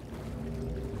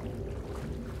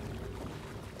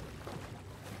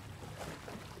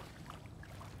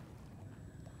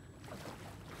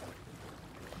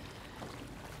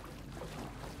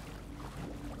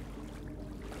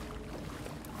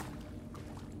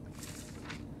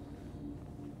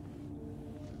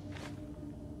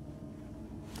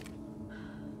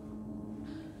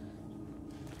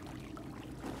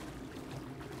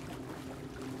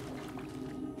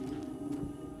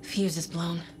 Fuse is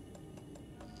blown.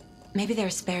 Maybe there are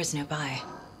spares nearby.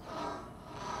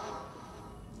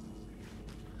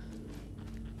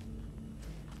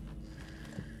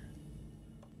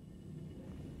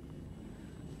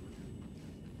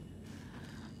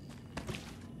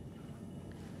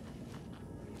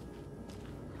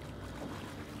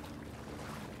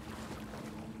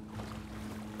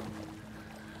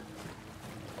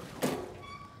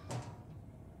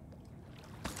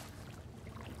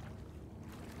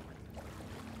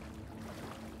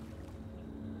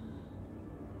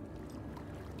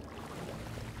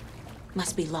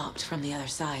 Must be locked from the other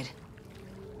side.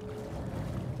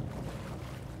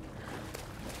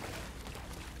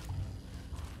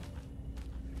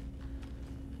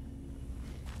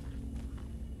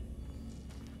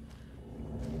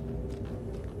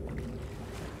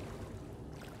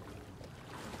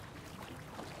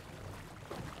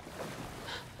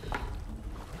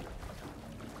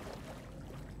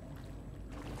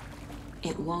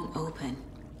 It won't open.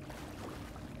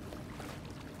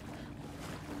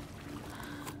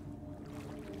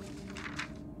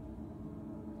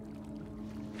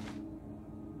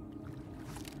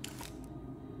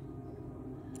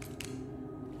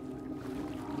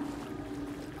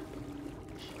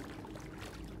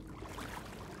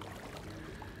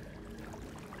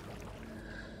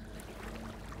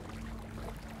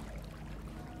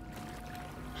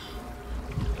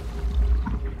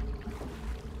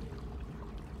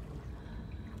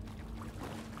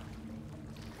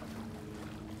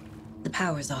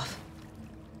 power's off.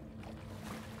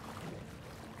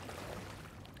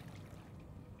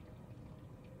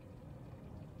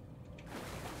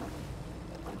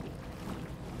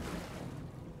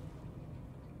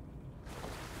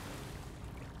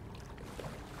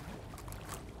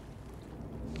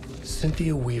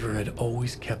 Cynthia Weaver had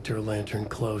always kept her lantern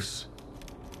close.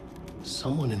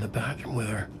 Someone in the bathroom with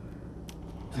her.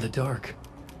 In the dark.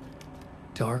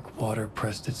 Dark water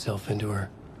pressed itself into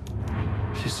her.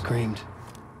 She screamed.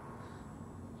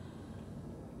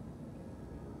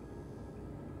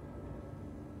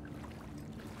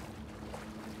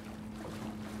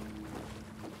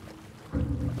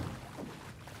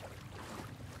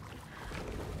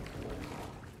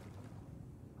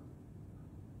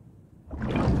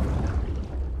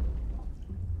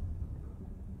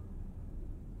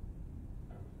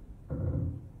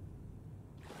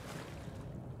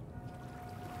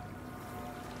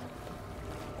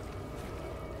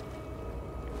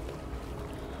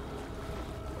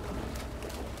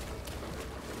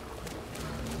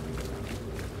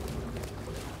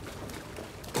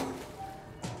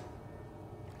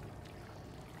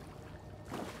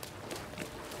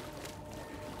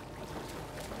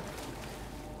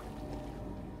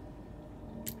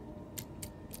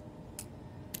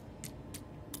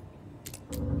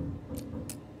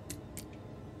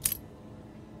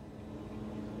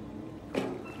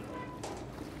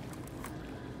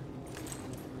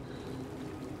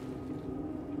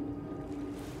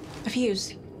 A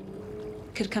fuse.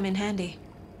 Could come in handy.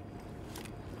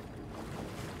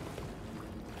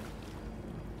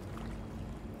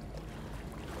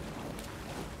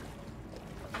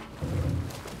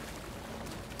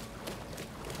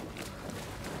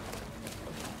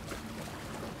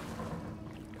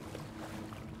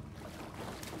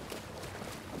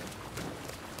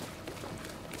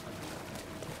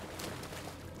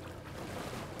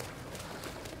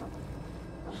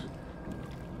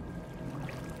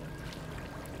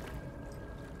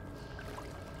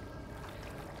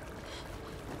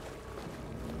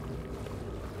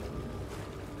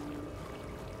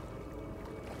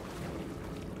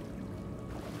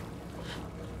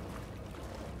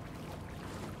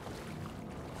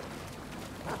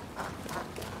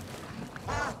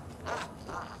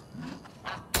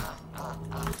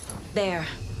 There.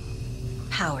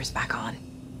 Power's back on.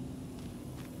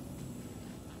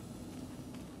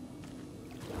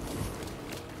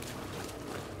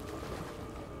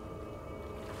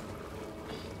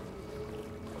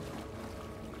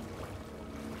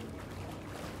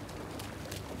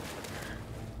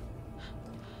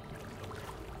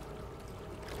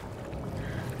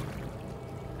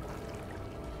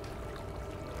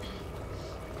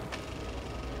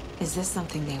 Is this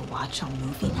something they watch on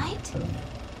movie night?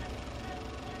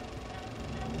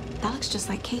 That looks just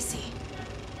like Casey.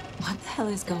 What the hell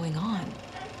is going on?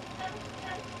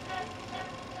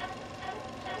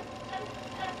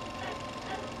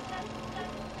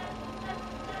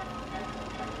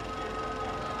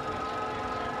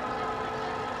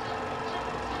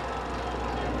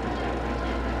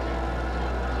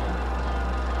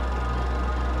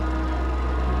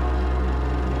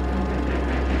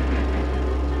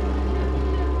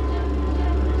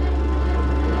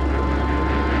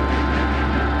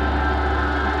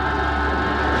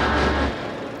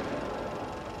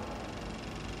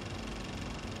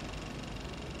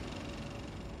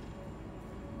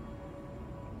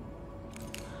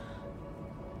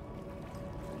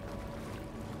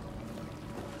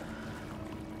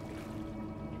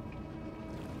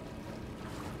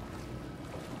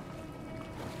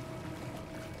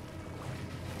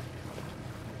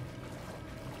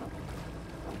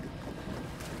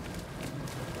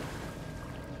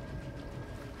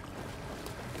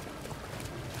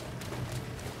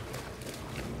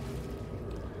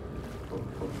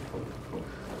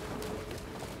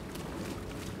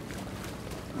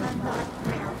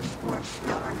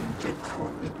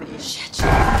 Shit.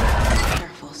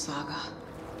 Careful, Saga.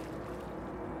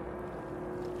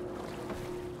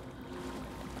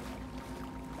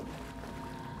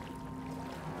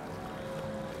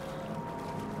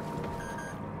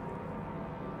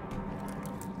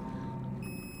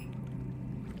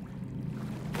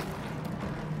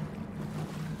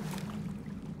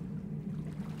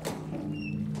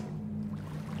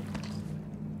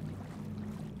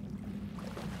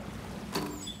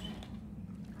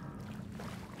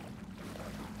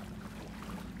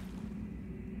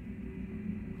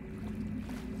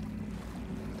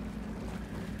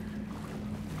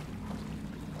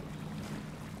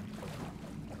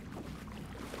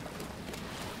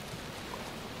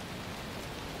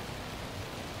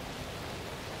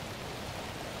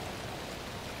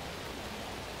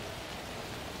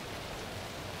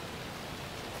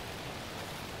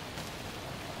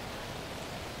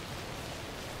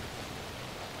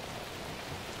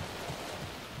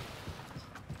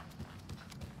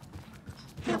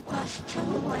 was too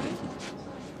late.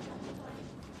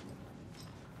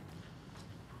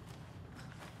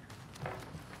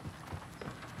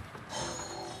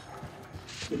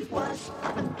 She was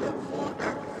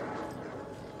underwater.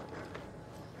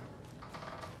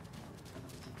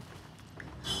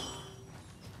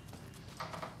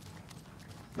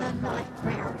 The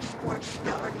nightmares were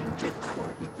starting to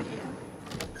creep in.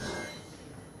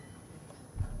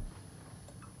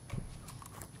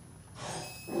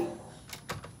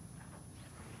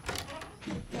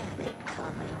 Get it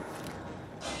coming.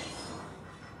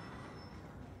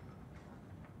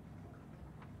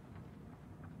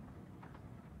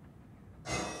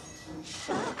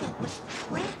 Saga was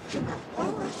trapped in a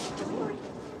horror story.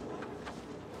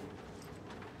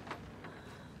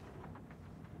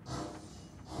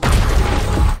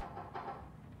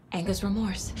 Anger's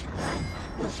remorse.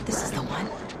 This is the one.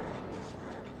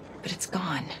 But it's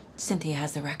gone. Cynthia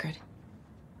has the record.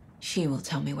 She will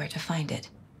tell me where to find it.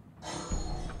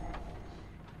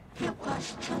 It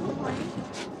was too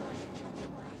late.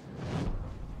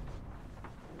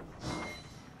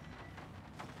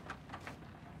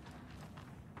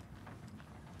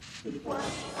 She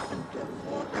was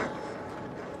underwater.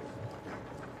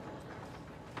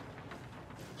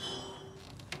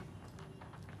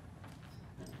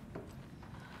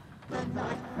 The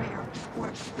nightmares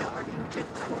were starting to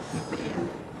creep in.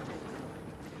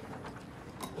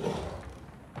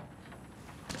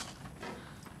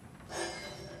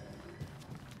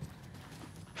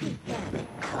 He had it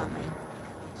coming.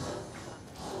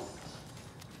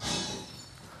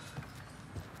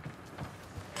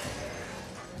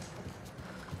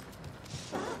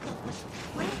 Saga was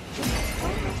trapped in a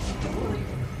horror story.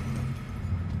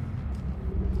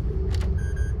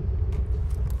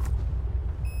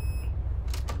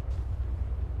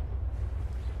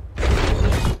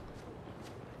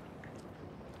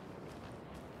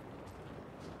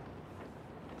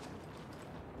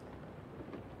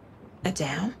 A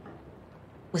dam?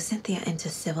 Was Cynthia into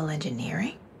civil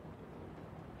engineering?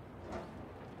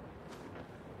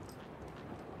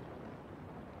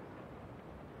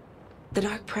 The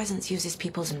Dark Presence uses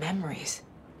people's memories,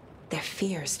 their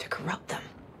fears to corrupt them.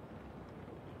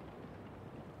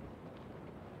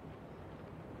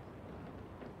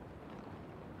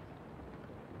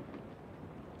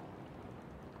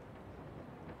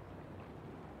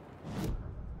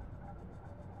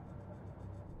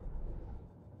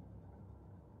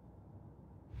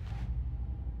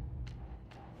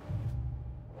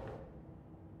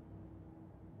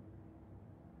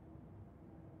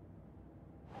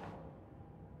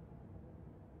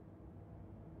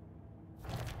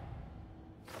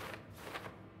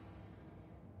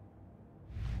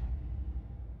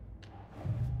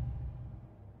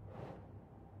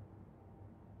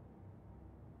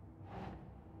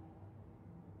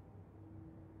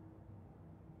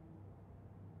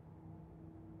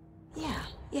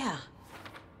 Yeah.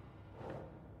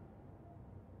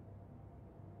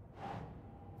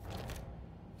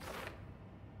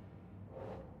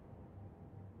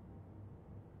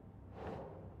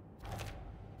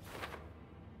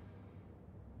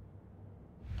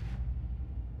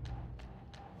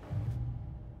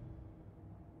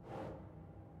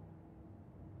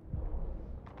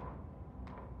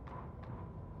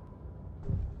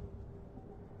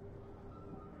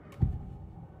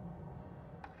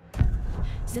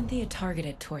 Cynthia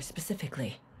targeted Tor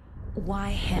specifically. Why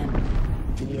him?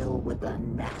 Deal with the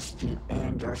nasty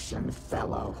Anderson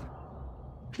fellow.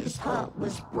 His heart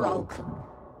was broken.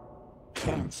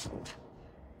 Cancelled.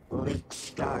 Leaks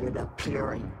started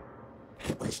appearing.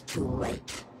 It was too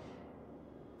late.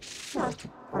 Shut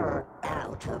her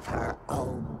out of her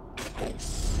own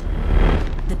case.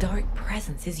 The Dark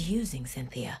Presence is using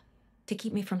Cynthia to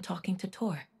keep me from talking to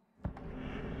Tor.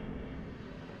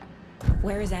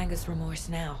 Where is Angus Remorse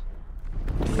now?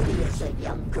 Kitty is a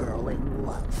young girl in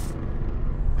love.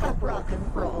 A rock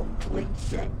and roll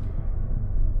cliche.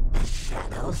 The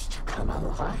shadows to come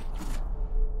alive.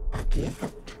 A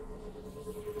gift.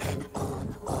 An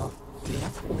on-off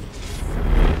death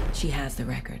wish. She has the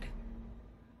record.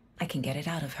 I can get it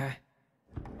out of her.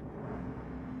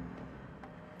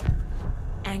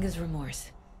 Angus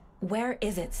Remorse. Where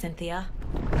is it, Cynthia?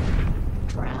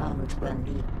 Drowned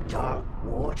beneath dark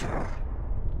water.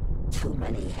 Too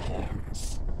many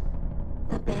hands.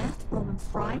 The bathroom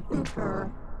frightened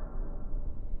her.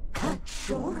 Cut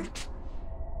short.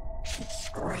 She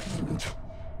screamed.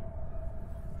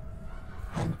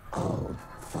 An old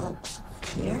folks'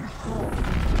 care home.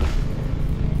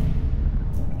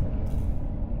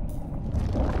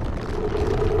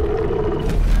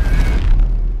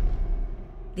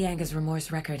 The Angus Remorse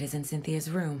record is in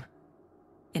Cynthia's room.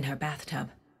 in her bathtub.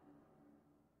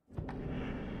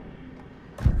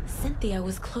 Cynthia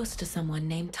was close to someone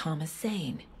named Thomas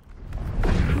Sane.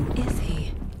 Who is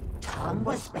he? Tom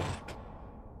was back.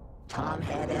 Tom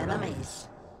had enemies.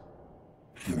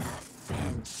 In a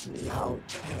fancy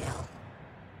hotel.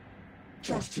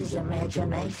 Just his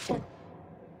imagination.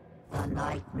 The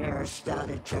nightmare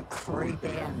started to creep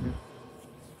in.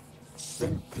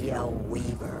 Cynthia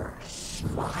Weaver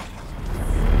smiled.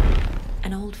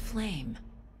 An old flame.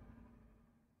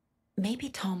 Maybe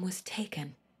Tom was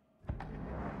taken.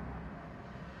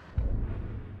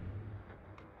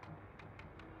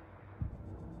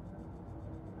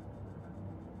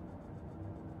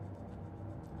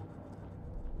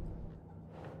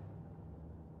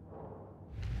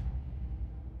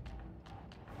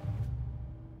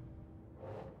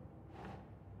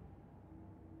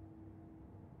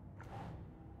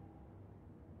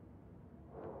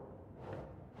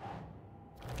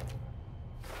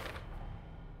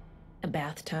 A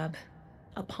bathtub,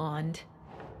 a pond,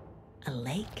 a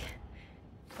lake.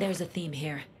 There's a theme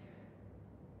here.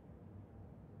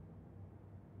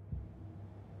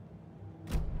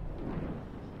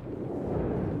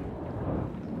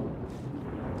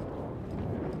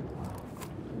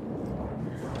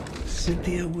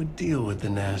 Cynthia would deal with the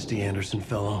nasty Anderson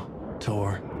fellow,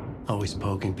 Tor, always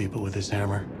poking people with his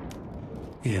hammer.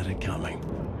 He had it coming.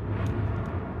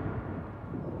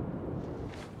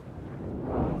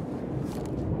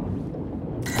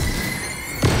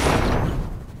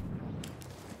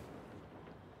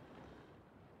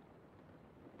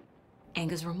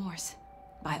 Anger's Remorse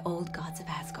by Old Gods of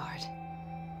Asgard.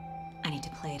 I need to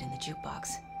play it in the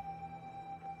jukebox.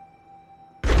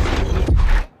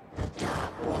 The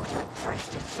dark water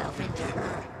pressed itself into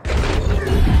her.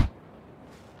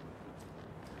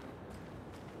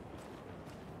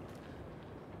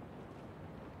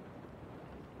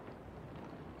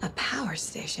 A power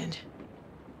station.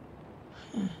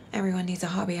 Everyone needs a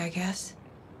hobby, I guess.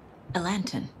 A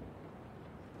lantern.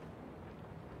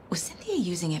 Was Cynthia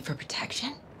using it for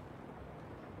protection?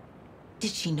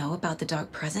 Did she know about the dark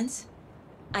presence?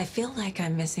 I feel like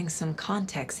I'm missing some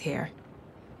context here.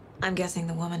 I'm guessing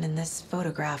the woman in this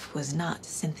photograph was not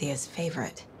Cynthia's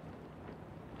favorite.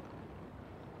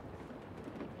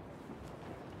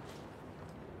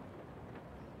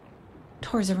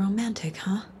 Tor's a romantic,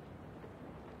 huh?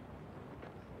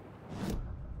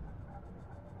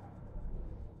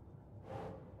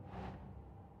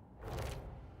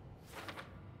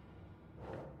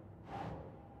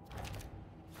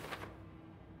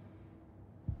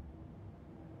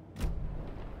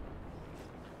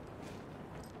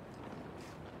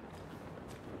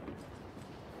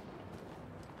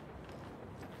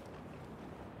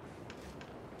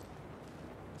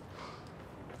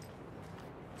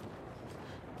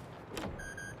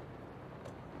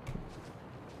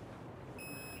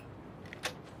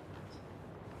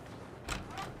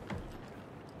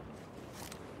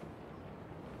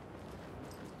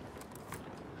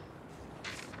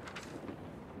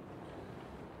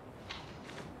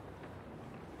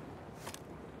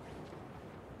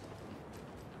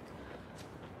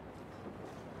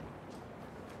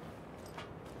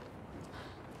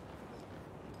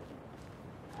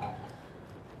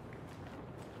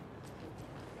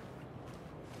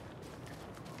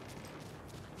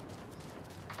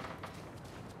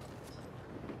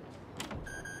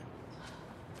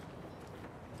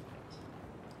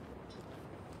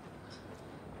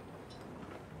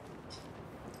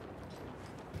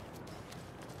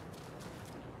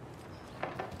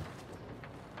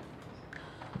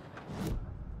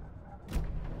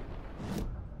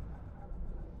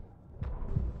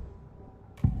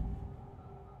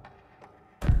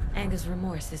 Anger's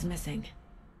Remorse is missing.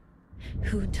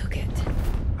 Who took it?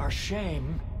 Our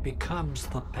shame becomes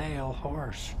the pale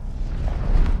horse.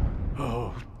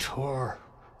 Oh, Tor,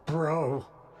 bro.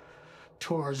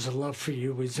 Tor's love for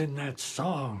you is in that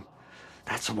song.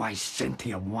 That's why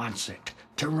Cynthia wants it,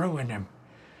 to ruin him.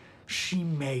 She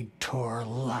made Tor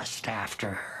lust after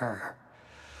her.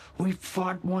 We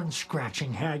fought one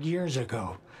scratching hag years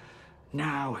ago.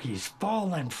 Now he's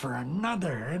fallen for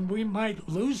another, and we might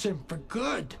lose him for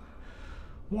good.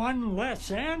 One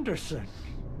less Anderson.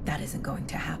 That isn't going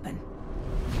to happen.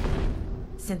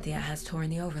 Cynthia has Tor in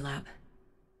the overlap.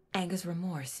 Anger's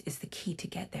Remorse is the key to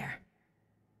get there.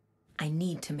 I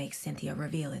need to make Cynthia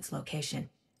reveal its location.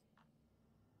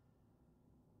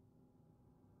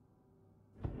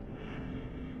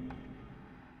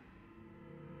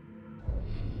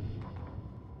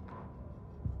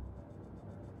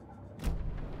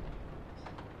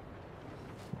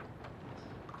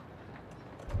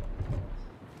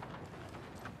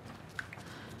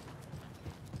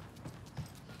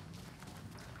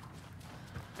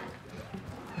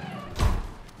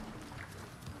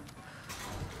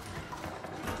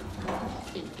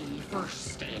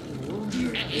 bursting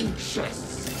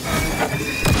leeches.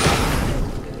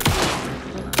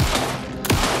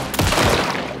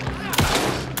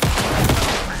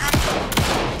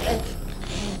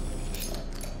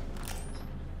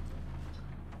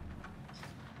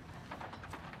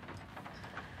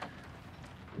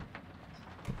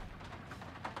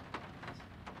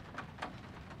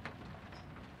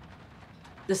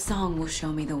 The song will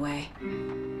show me the way.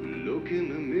 Look in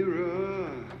the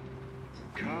mirror,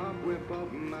 cobweb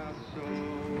of my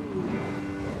soul.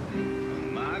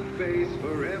 My face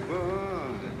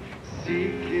forever,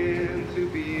 seeking to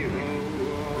be whole.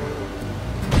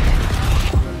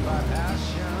 My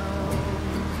passion,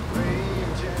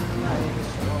 raging like a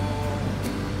storm.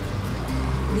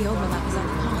 The overlap is on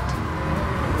the pond.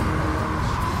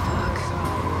 Fuck.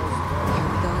 Here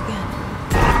we go again.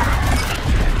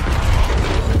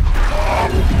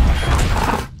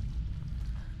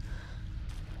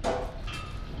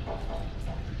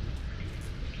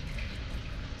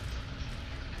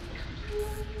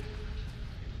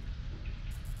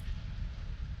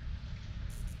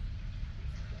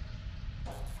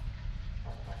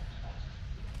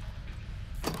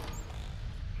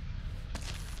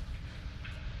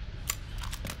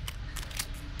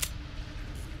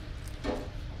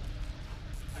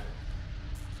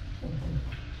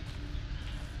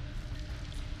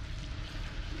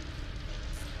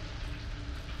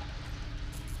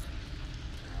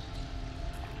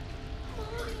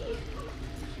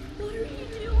 What are you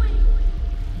doing?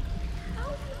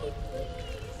 Help me,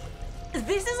 please.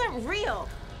 This isn't real!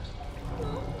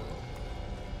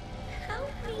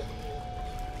 Help me.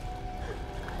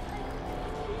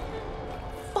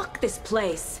 Fuck this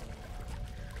place!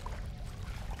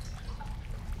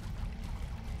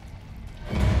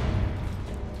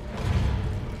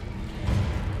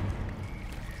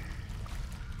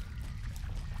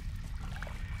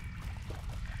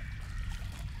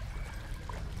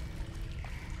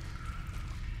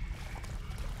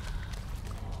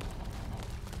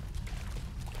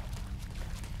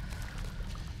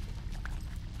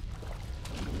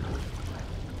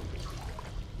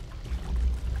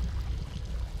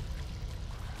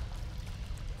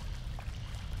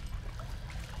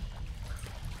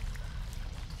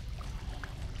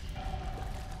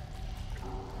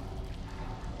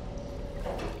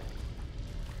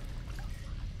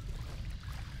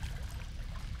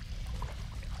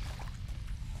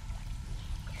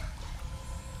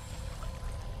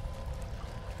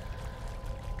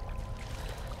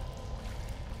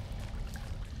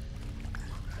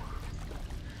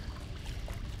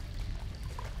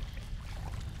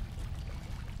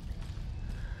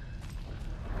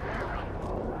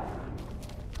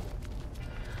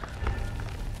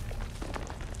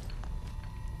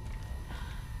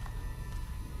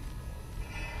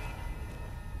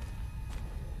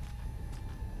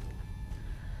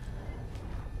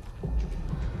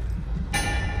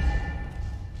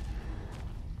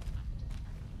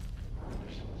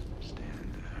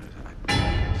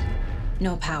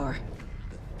 No power.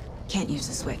 Can't use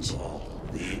the switch. I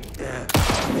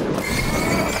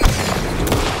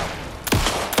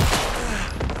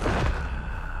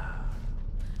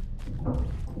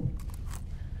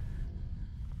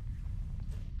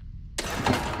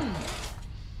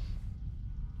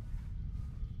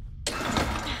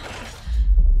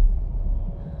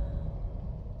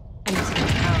need to get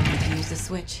power to use the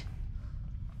switch.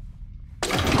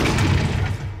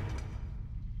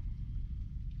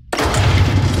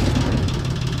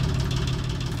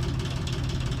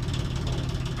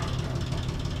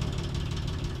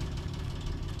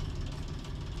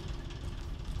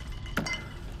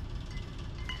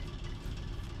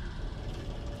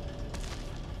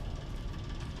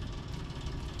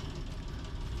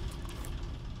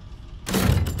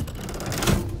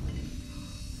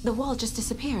 The wall just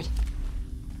disappeared.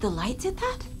 The light did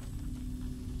that?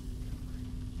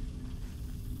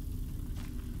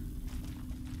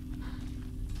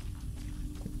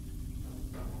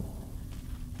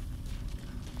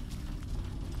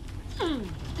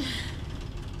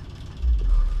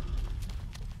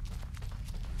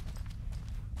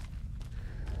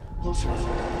 Closer.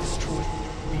 Destroy.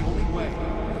 The only way.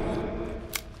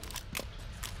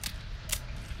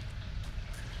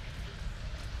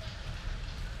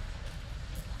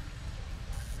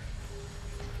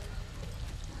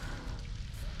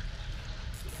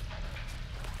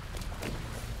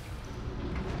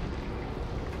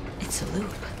 It's a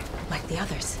loop, like the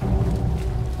others.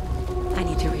 I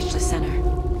need to reach the center.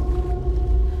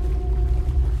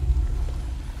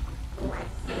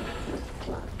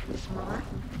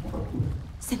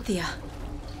 Cynthia.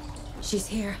 She's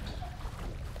here.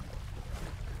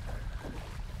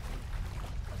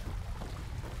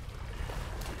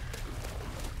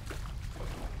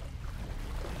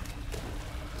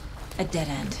 A dead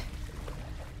end.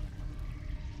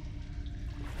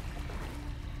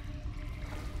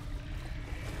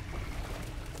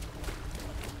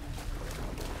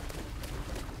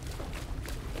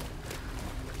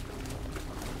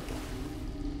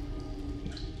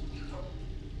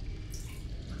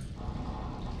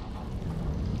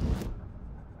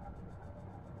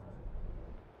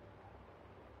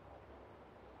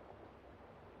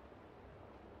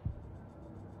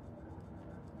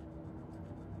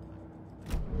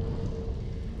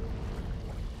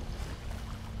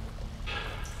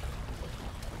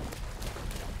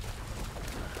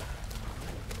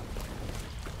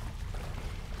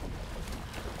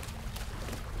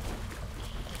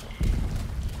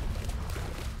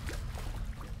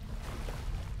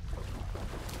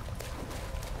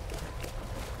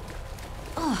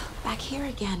 Back here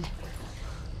again.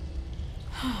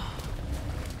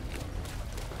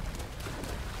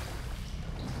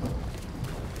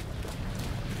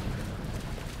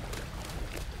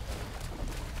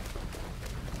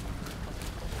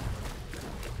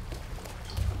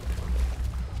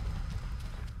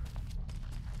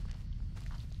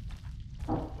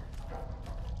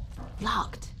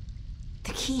 Locked.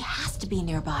 The key has to be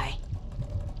nearby.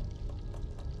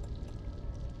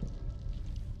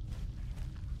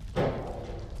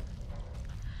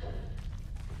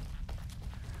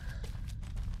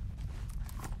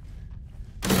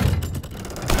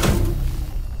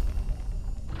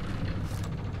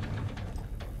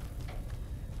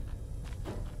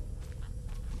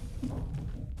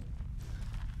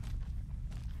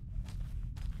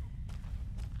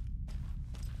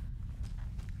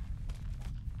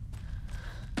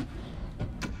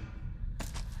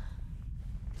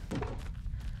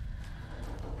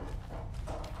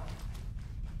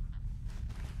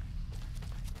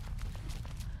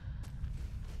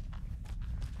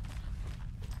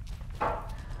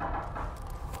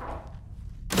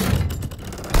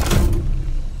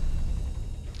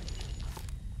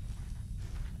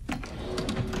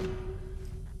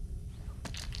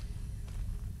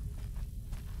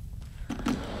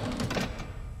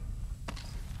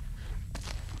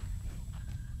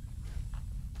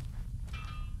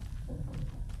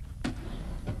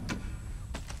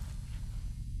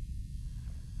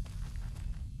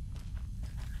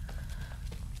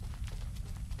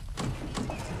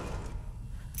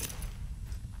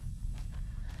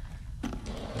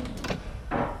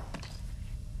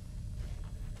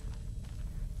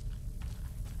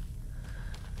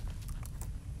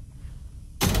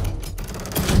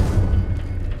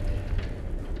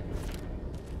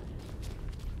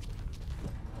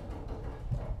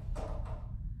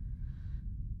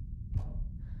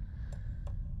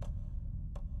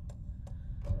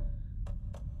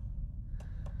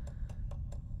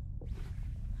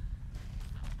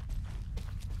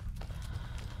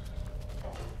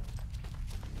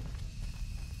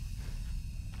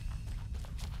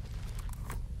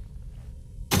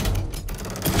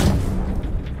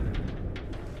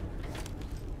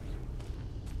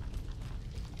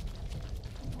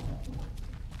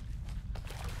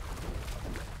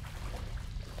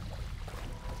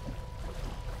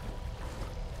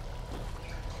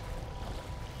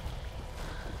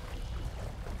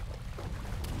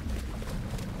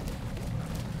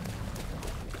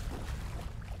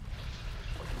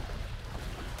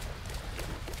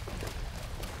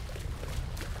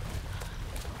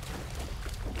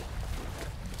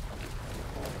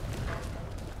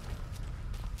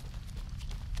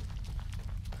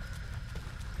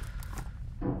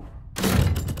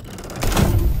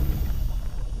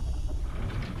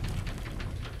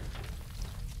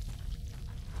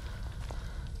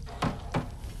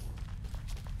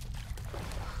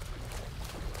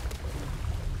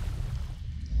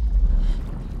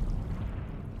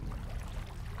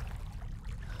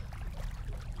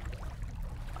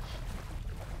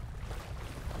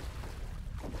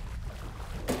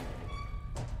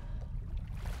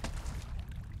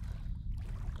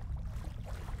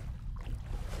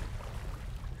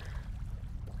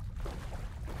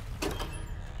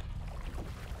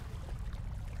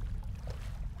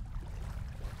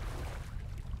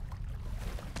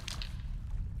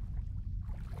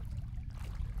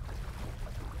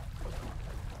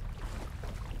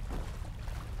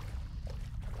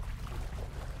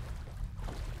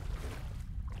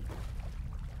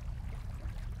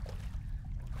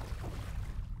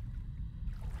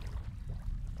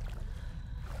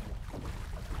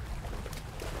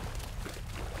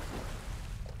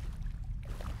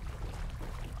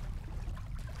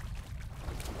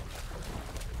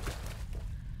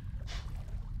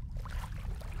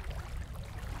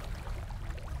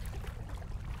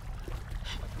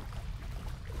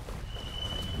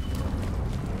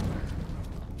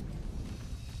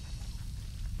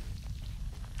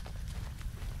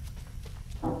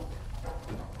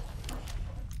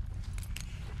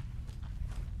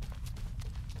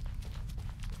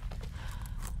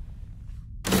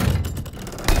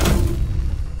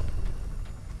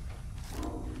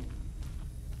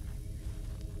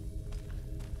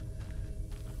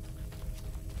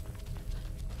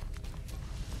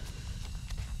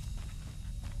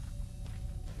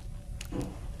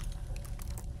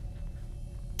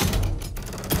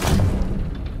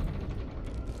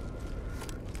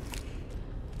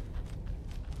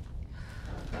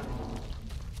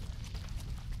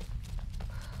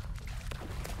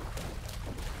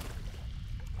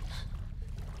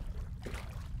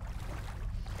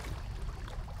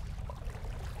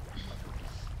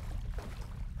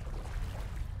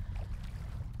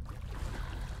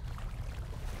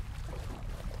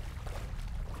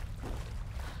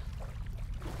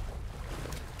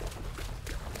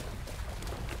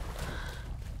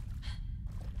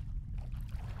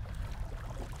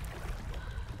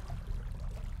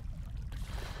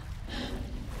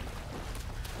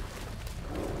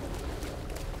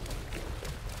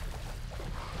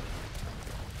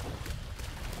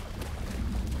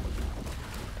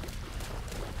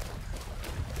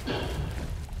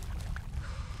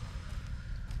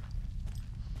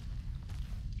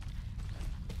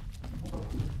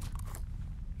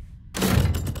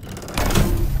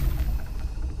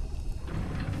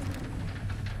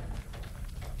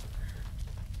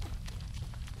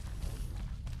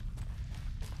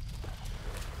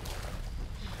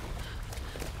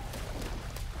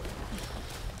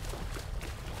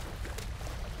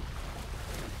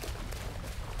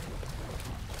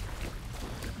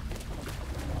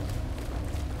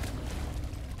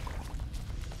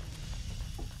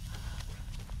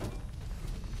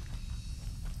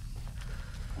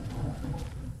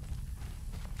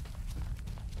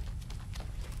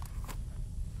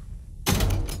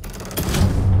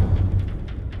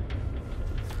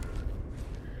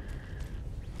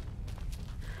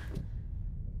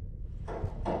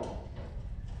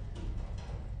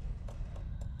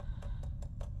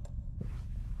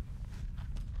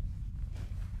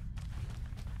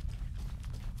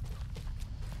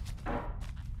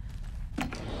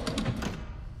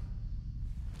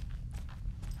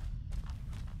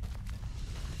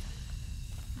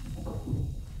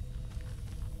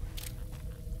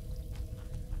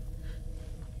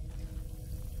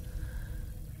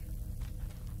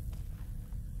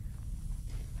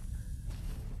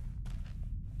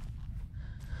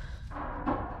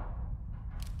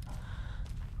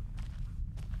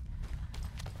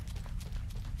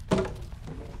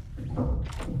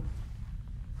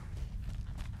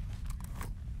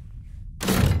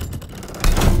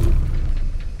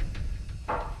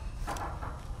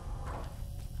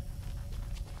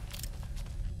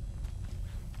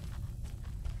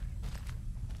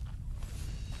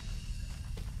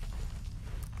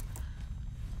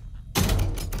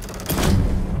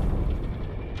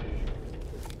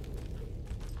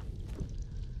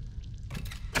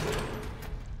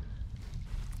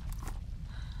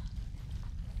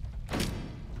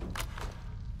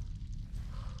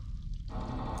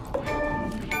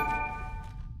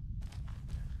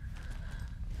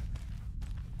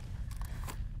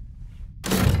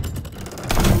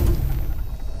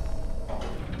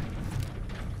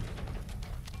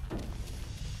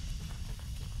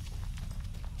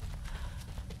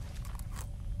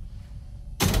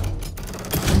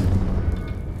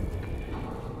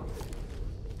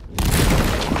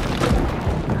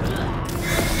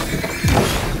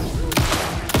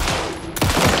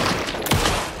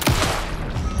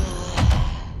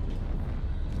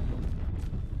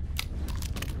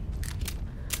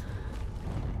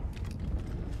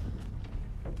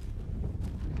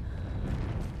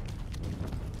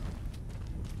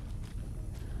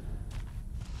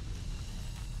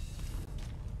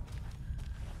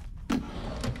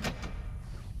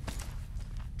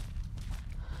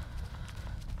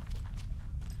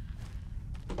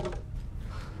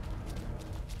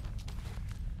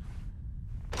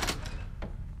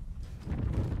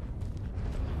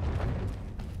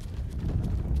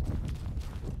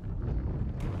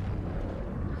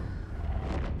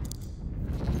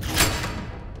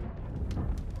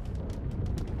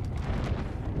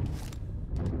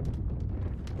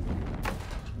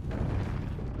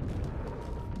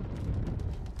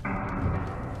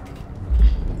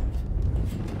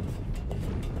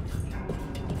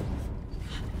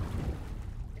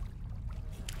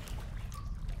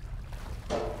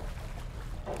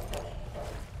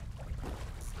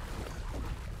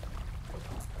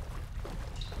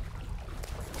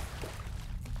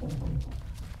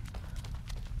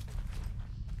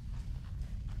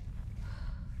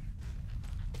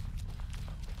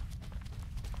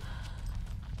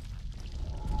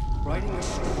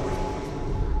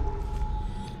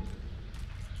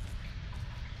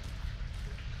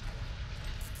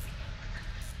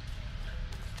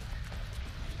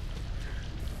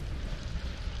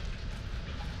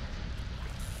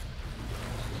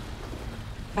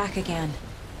 back again.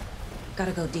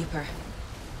 Gotta go deeper.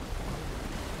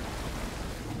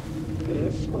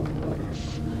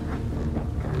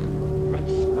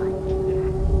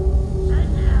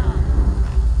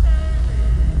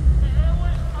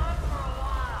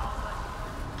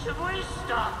 Should we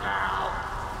stop now?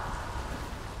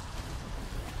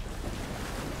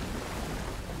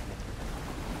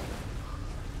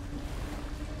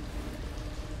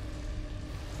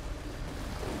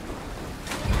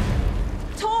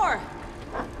 Tor!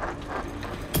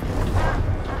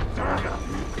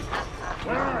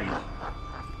 Where are you?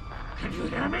 Can you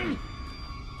hear me?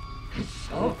 It's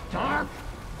so dark.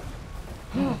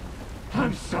 Oh,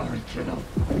 I'm sorry, kiddo.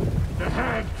 The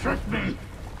hag tricked me.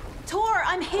 Tor,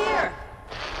 I'm here!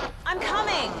 I'm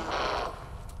coming!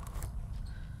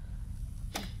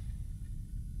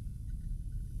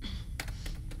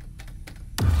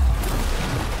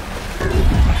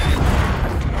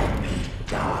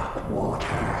 Dark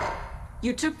water.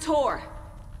 You took Tor.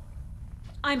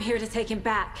 I'm here to take him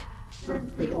back.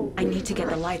 I need to get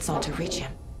the lights on to reach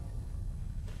him.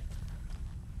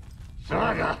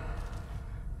 Saga!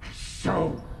 It's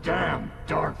so damn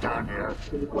dark down here.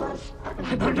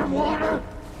 I'm underwater.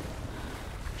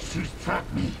 She's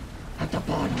trapped me at the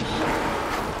bottom.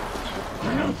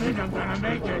 I don't think I'm gonna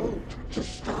make it.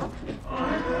 Just stop.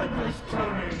 I had this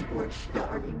time. We're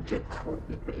starting to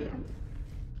creep.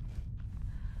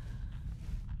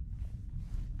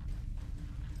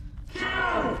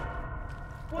 Joe!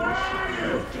 Where are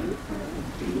you?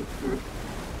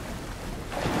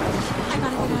 I gotta get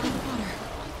out of the water.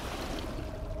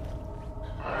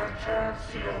 I can't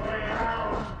see a way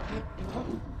out.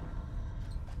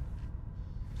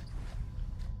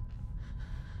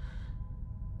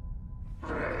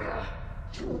 Freya.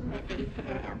 Too many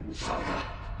hands. Saga.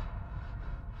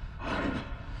 I'm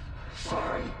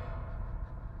sorry.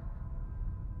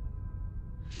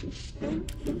 She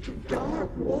sank into dark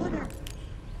water.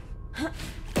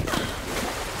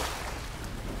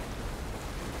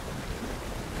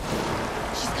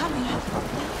 She's coming.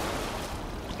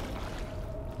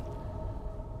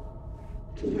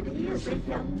 Kitty is a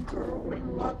young girl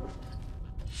in love.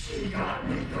 She got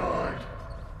me good.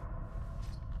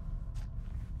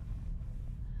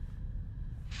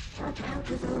 Shut out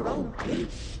of her own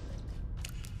peace.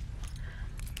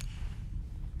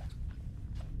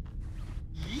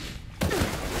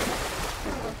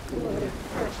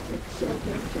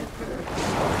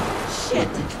 Shit!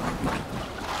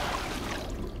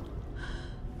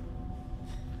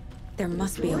 There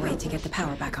must be a way to get the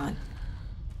power back on.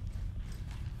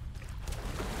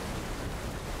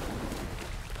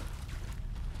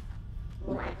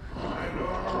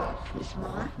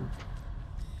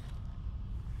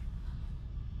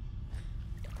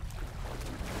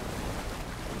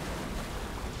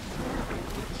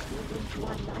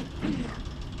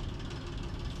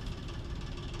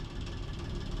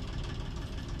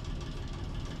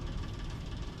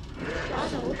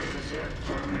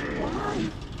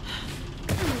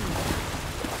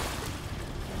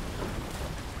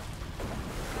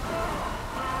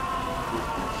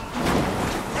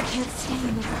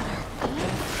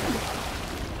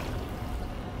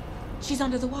 She's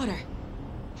under the water.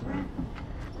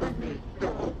 Let me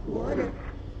go. Water.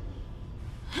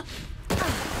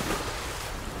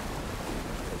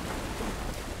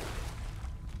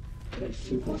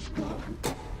 She was gone.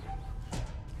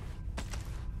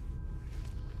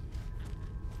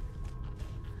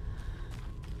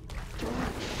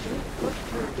 Dark shit pushed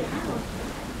her down.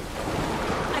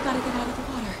 I gotta get out of the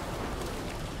water.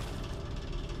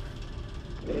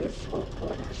 This will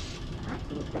put a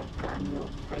smile back on your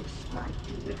face, my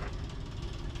dear.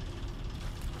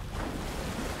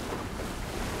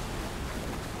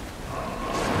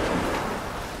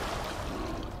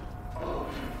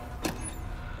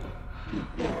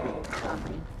 They're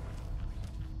coming.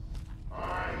 I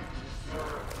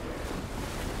deserve it.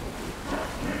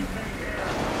 Just leave me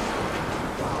here.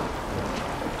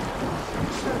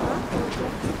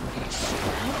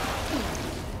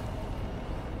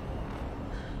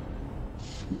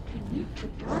 Sinking into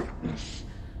darkness.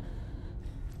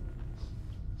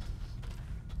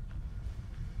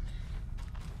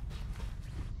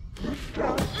 Lift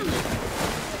up.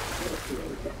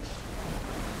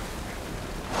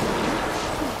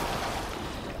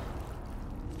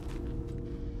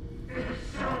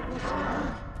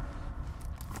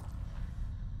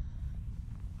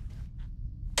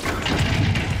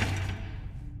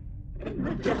 In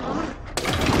the dark.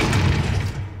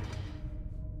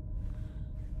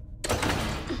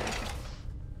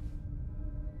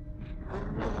 I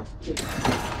lost you.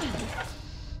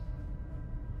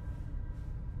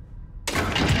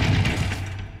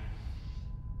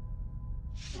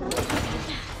 I'm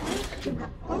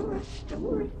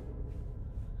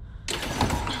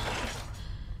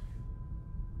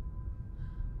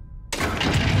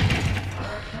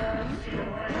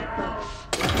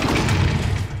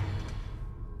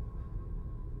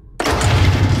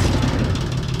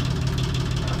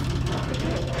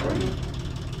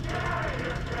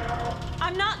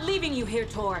not leaving you here,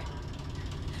 Tor.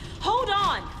 Hold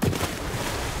on!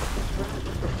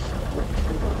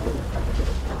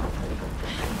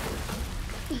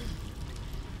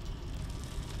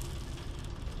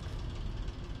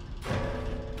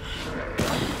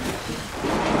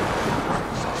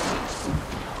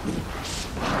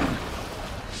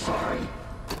 Sorry.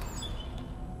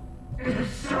 It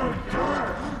is so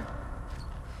dark.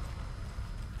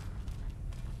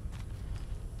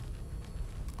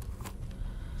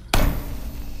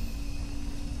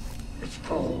 It's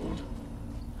cold.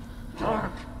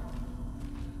 Dark.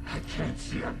 I can't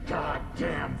see a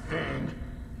goddamn thing.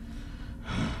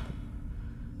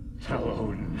 Tell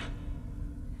Odin.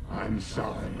 I'm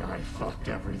sorry I fucked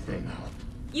everything up.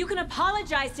 You can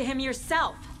apologize to him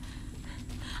yourself.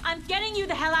 I'm getting you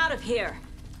the hell out of here.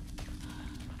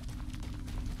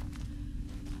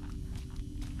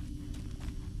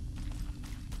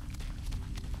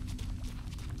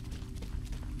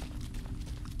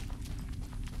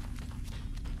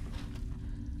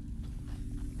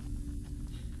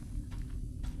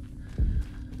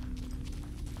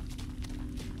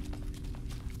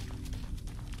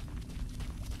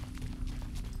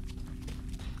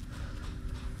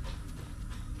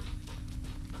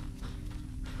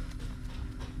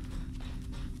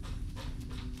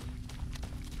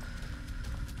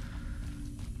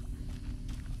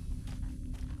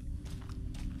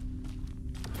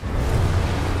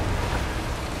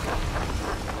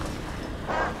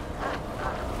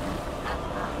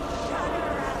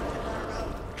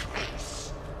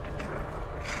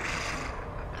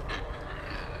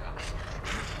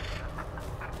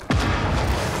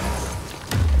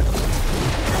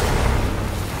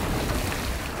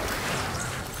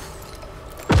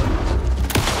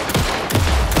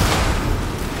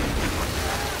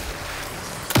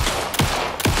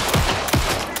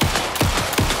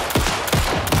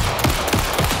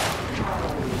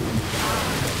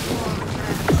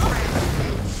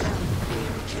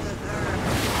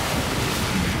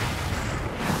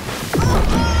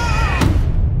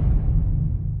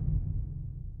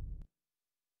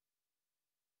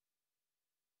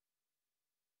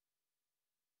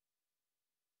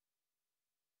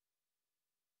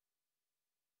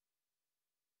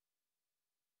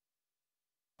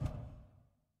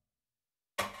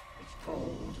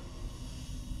 Cold.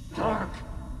 Dark.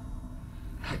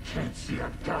 I can't see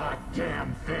a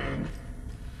goddamn thing.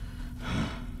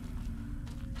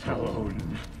 Tell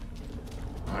Odin.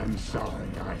 I'm sorry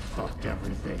I fucked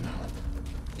everything up.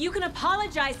 You can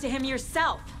apologize to him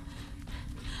yourself.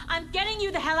 I'm getting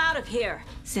you the hell out of here.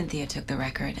 Cynthia took the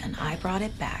record and I brought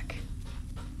it back.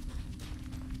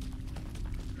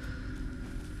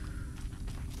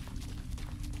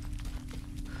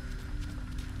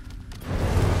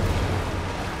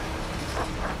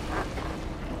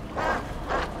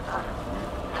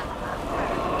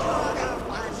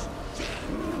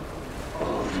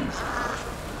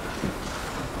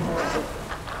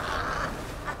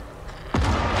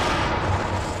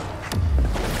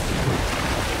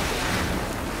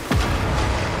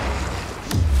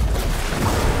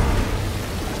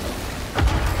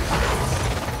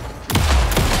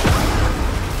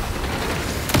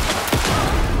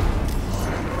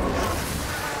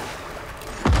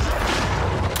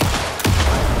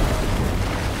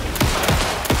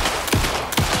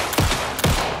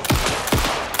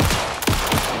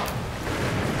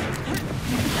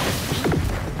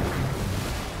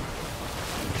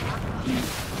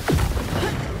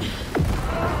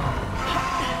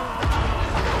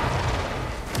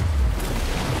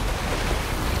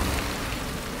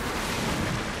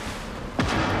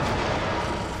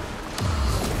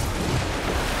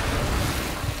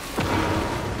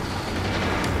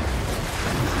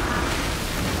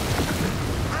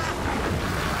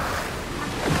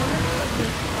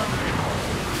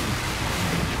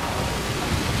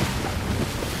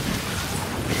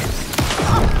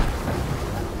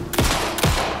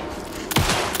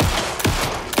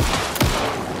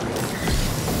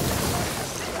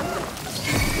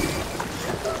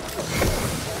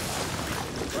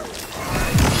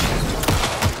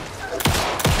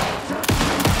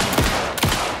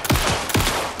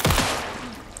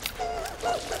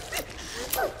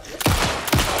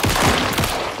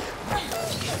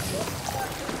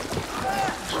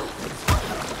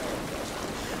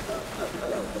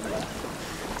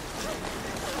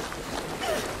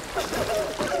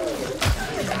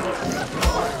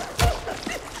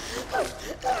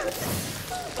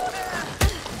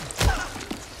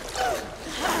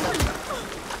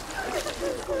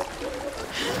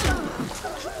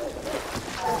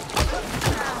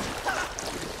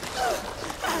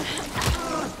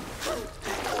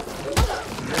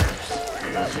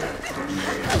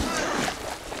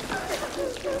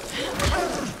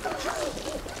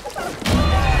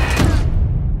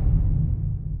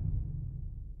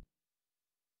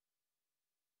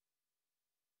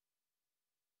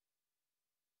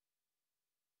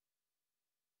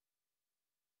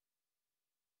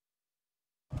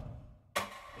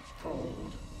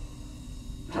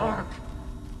 Fuck!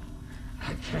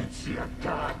 I can't see a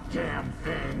goddamn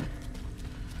thing.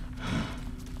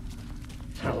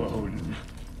 Tell Odin.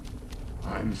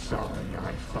 I'm sorry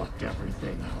I fucked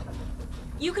everything up.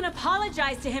 You can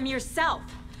apologize to him yourself.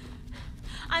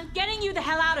 I'm getting you the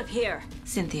hell out of here.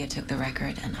 Cynthia took the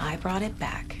record and I brought it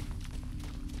back.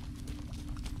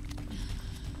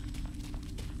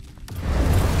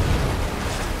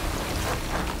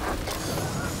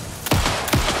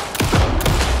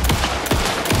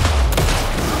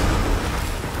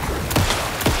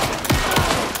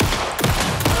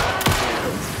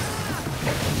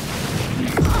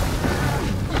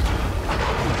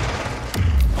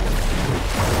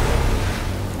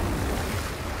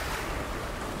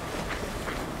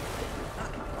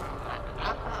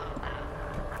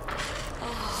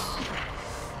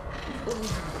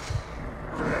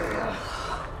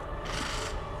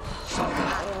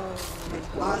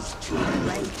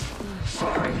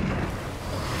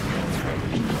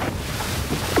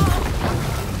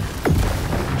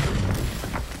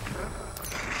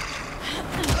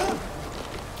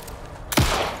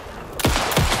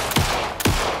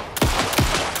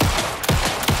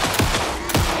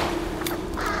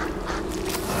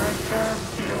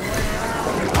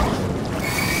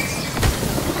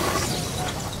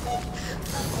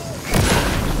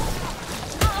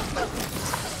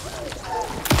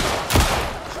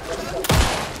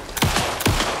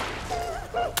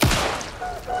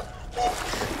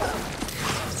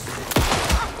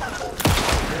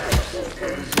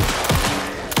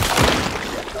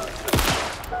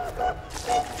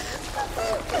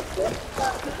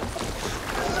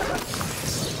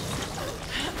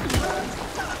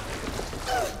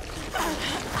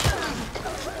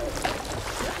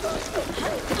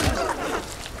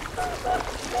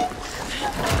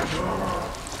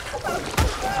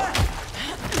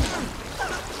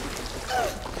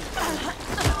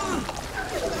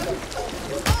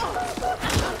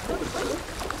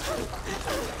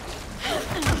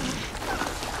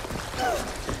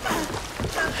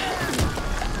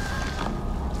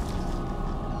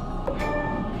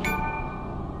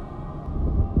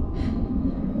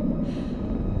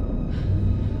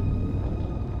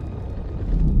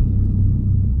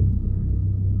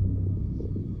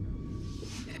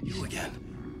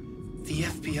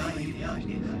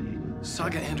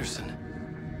 Saga Anderson.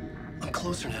 I'm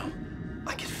closer now.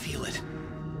 I can feel it.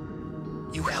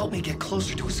 You helped me get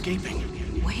closer to escaping.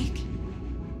 Wake?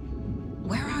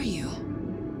 Where are you?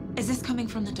 Is this coming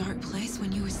from the dark place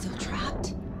when you were still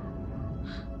trapped?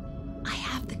 I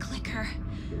have the clicker.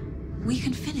 We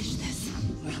can finish this.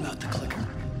 What about the clicker?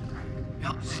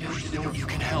 You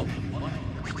can help.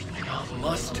 I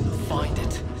must find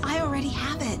it. I already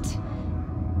have it.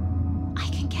 I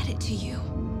can get it to you.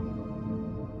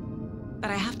 But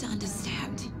I have to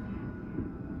understand.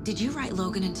 Did you write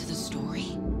Logan into the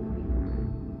story?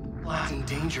 Lad's in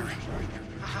danger.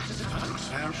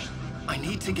 I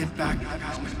need to get back.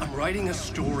 I'm writing a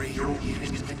story.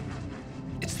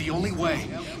 It's the only way.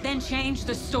 Then change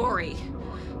the story.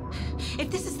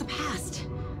 If this is the past,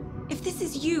 if this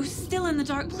is you still in the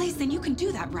dark place, then you can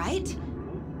do that, right?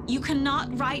 You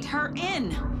cannot write her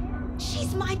in.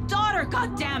 She's my daughter,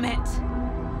 goddammit!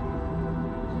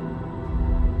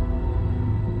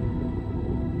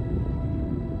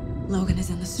 Logan is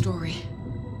in the story.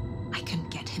 I can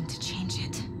get him to change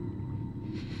it.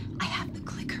 I have the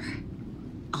clicker.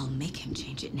 I'll make him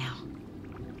change it now.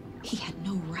 He had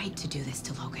no right to do this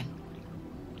to Logan.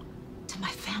 To my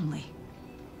family.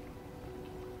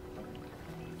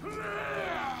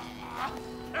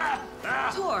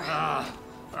 Tor!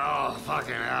 Oh,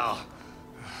 fucking hell.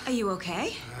 Are you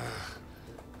okay?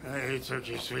 You took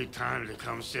your sweet time to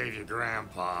come save your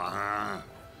grandpa, huh?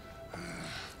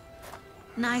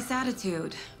 Nice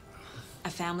attitude. A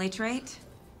family trait?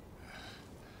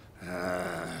 You're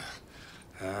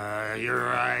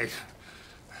right.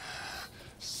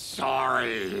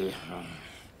 Sorry.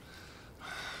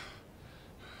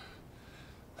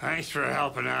 Thanks for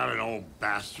helping out an old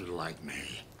bastard like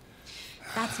me.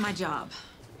 That's my job.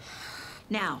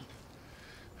 Now,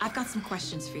 I've got some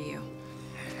questions for you.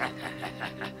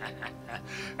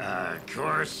 Of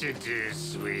course you do,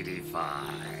 sweetie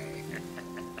pie.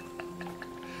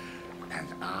 And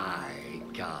I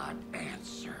got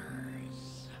answers.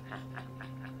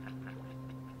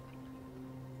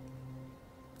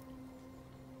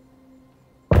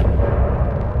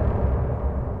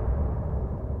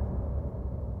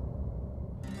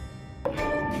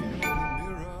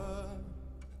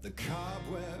 The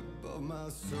cobweb of my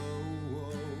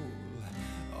soul,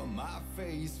 on my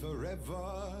face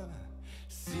forever,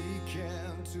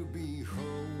 seeking to be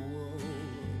whole.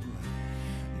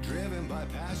 driven by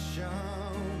passion,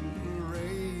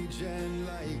 raging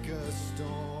like a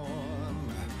storm,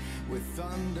 with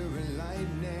thunder and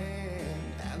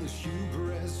lightning and the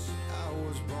hubris I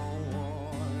was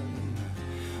born.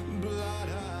 Blind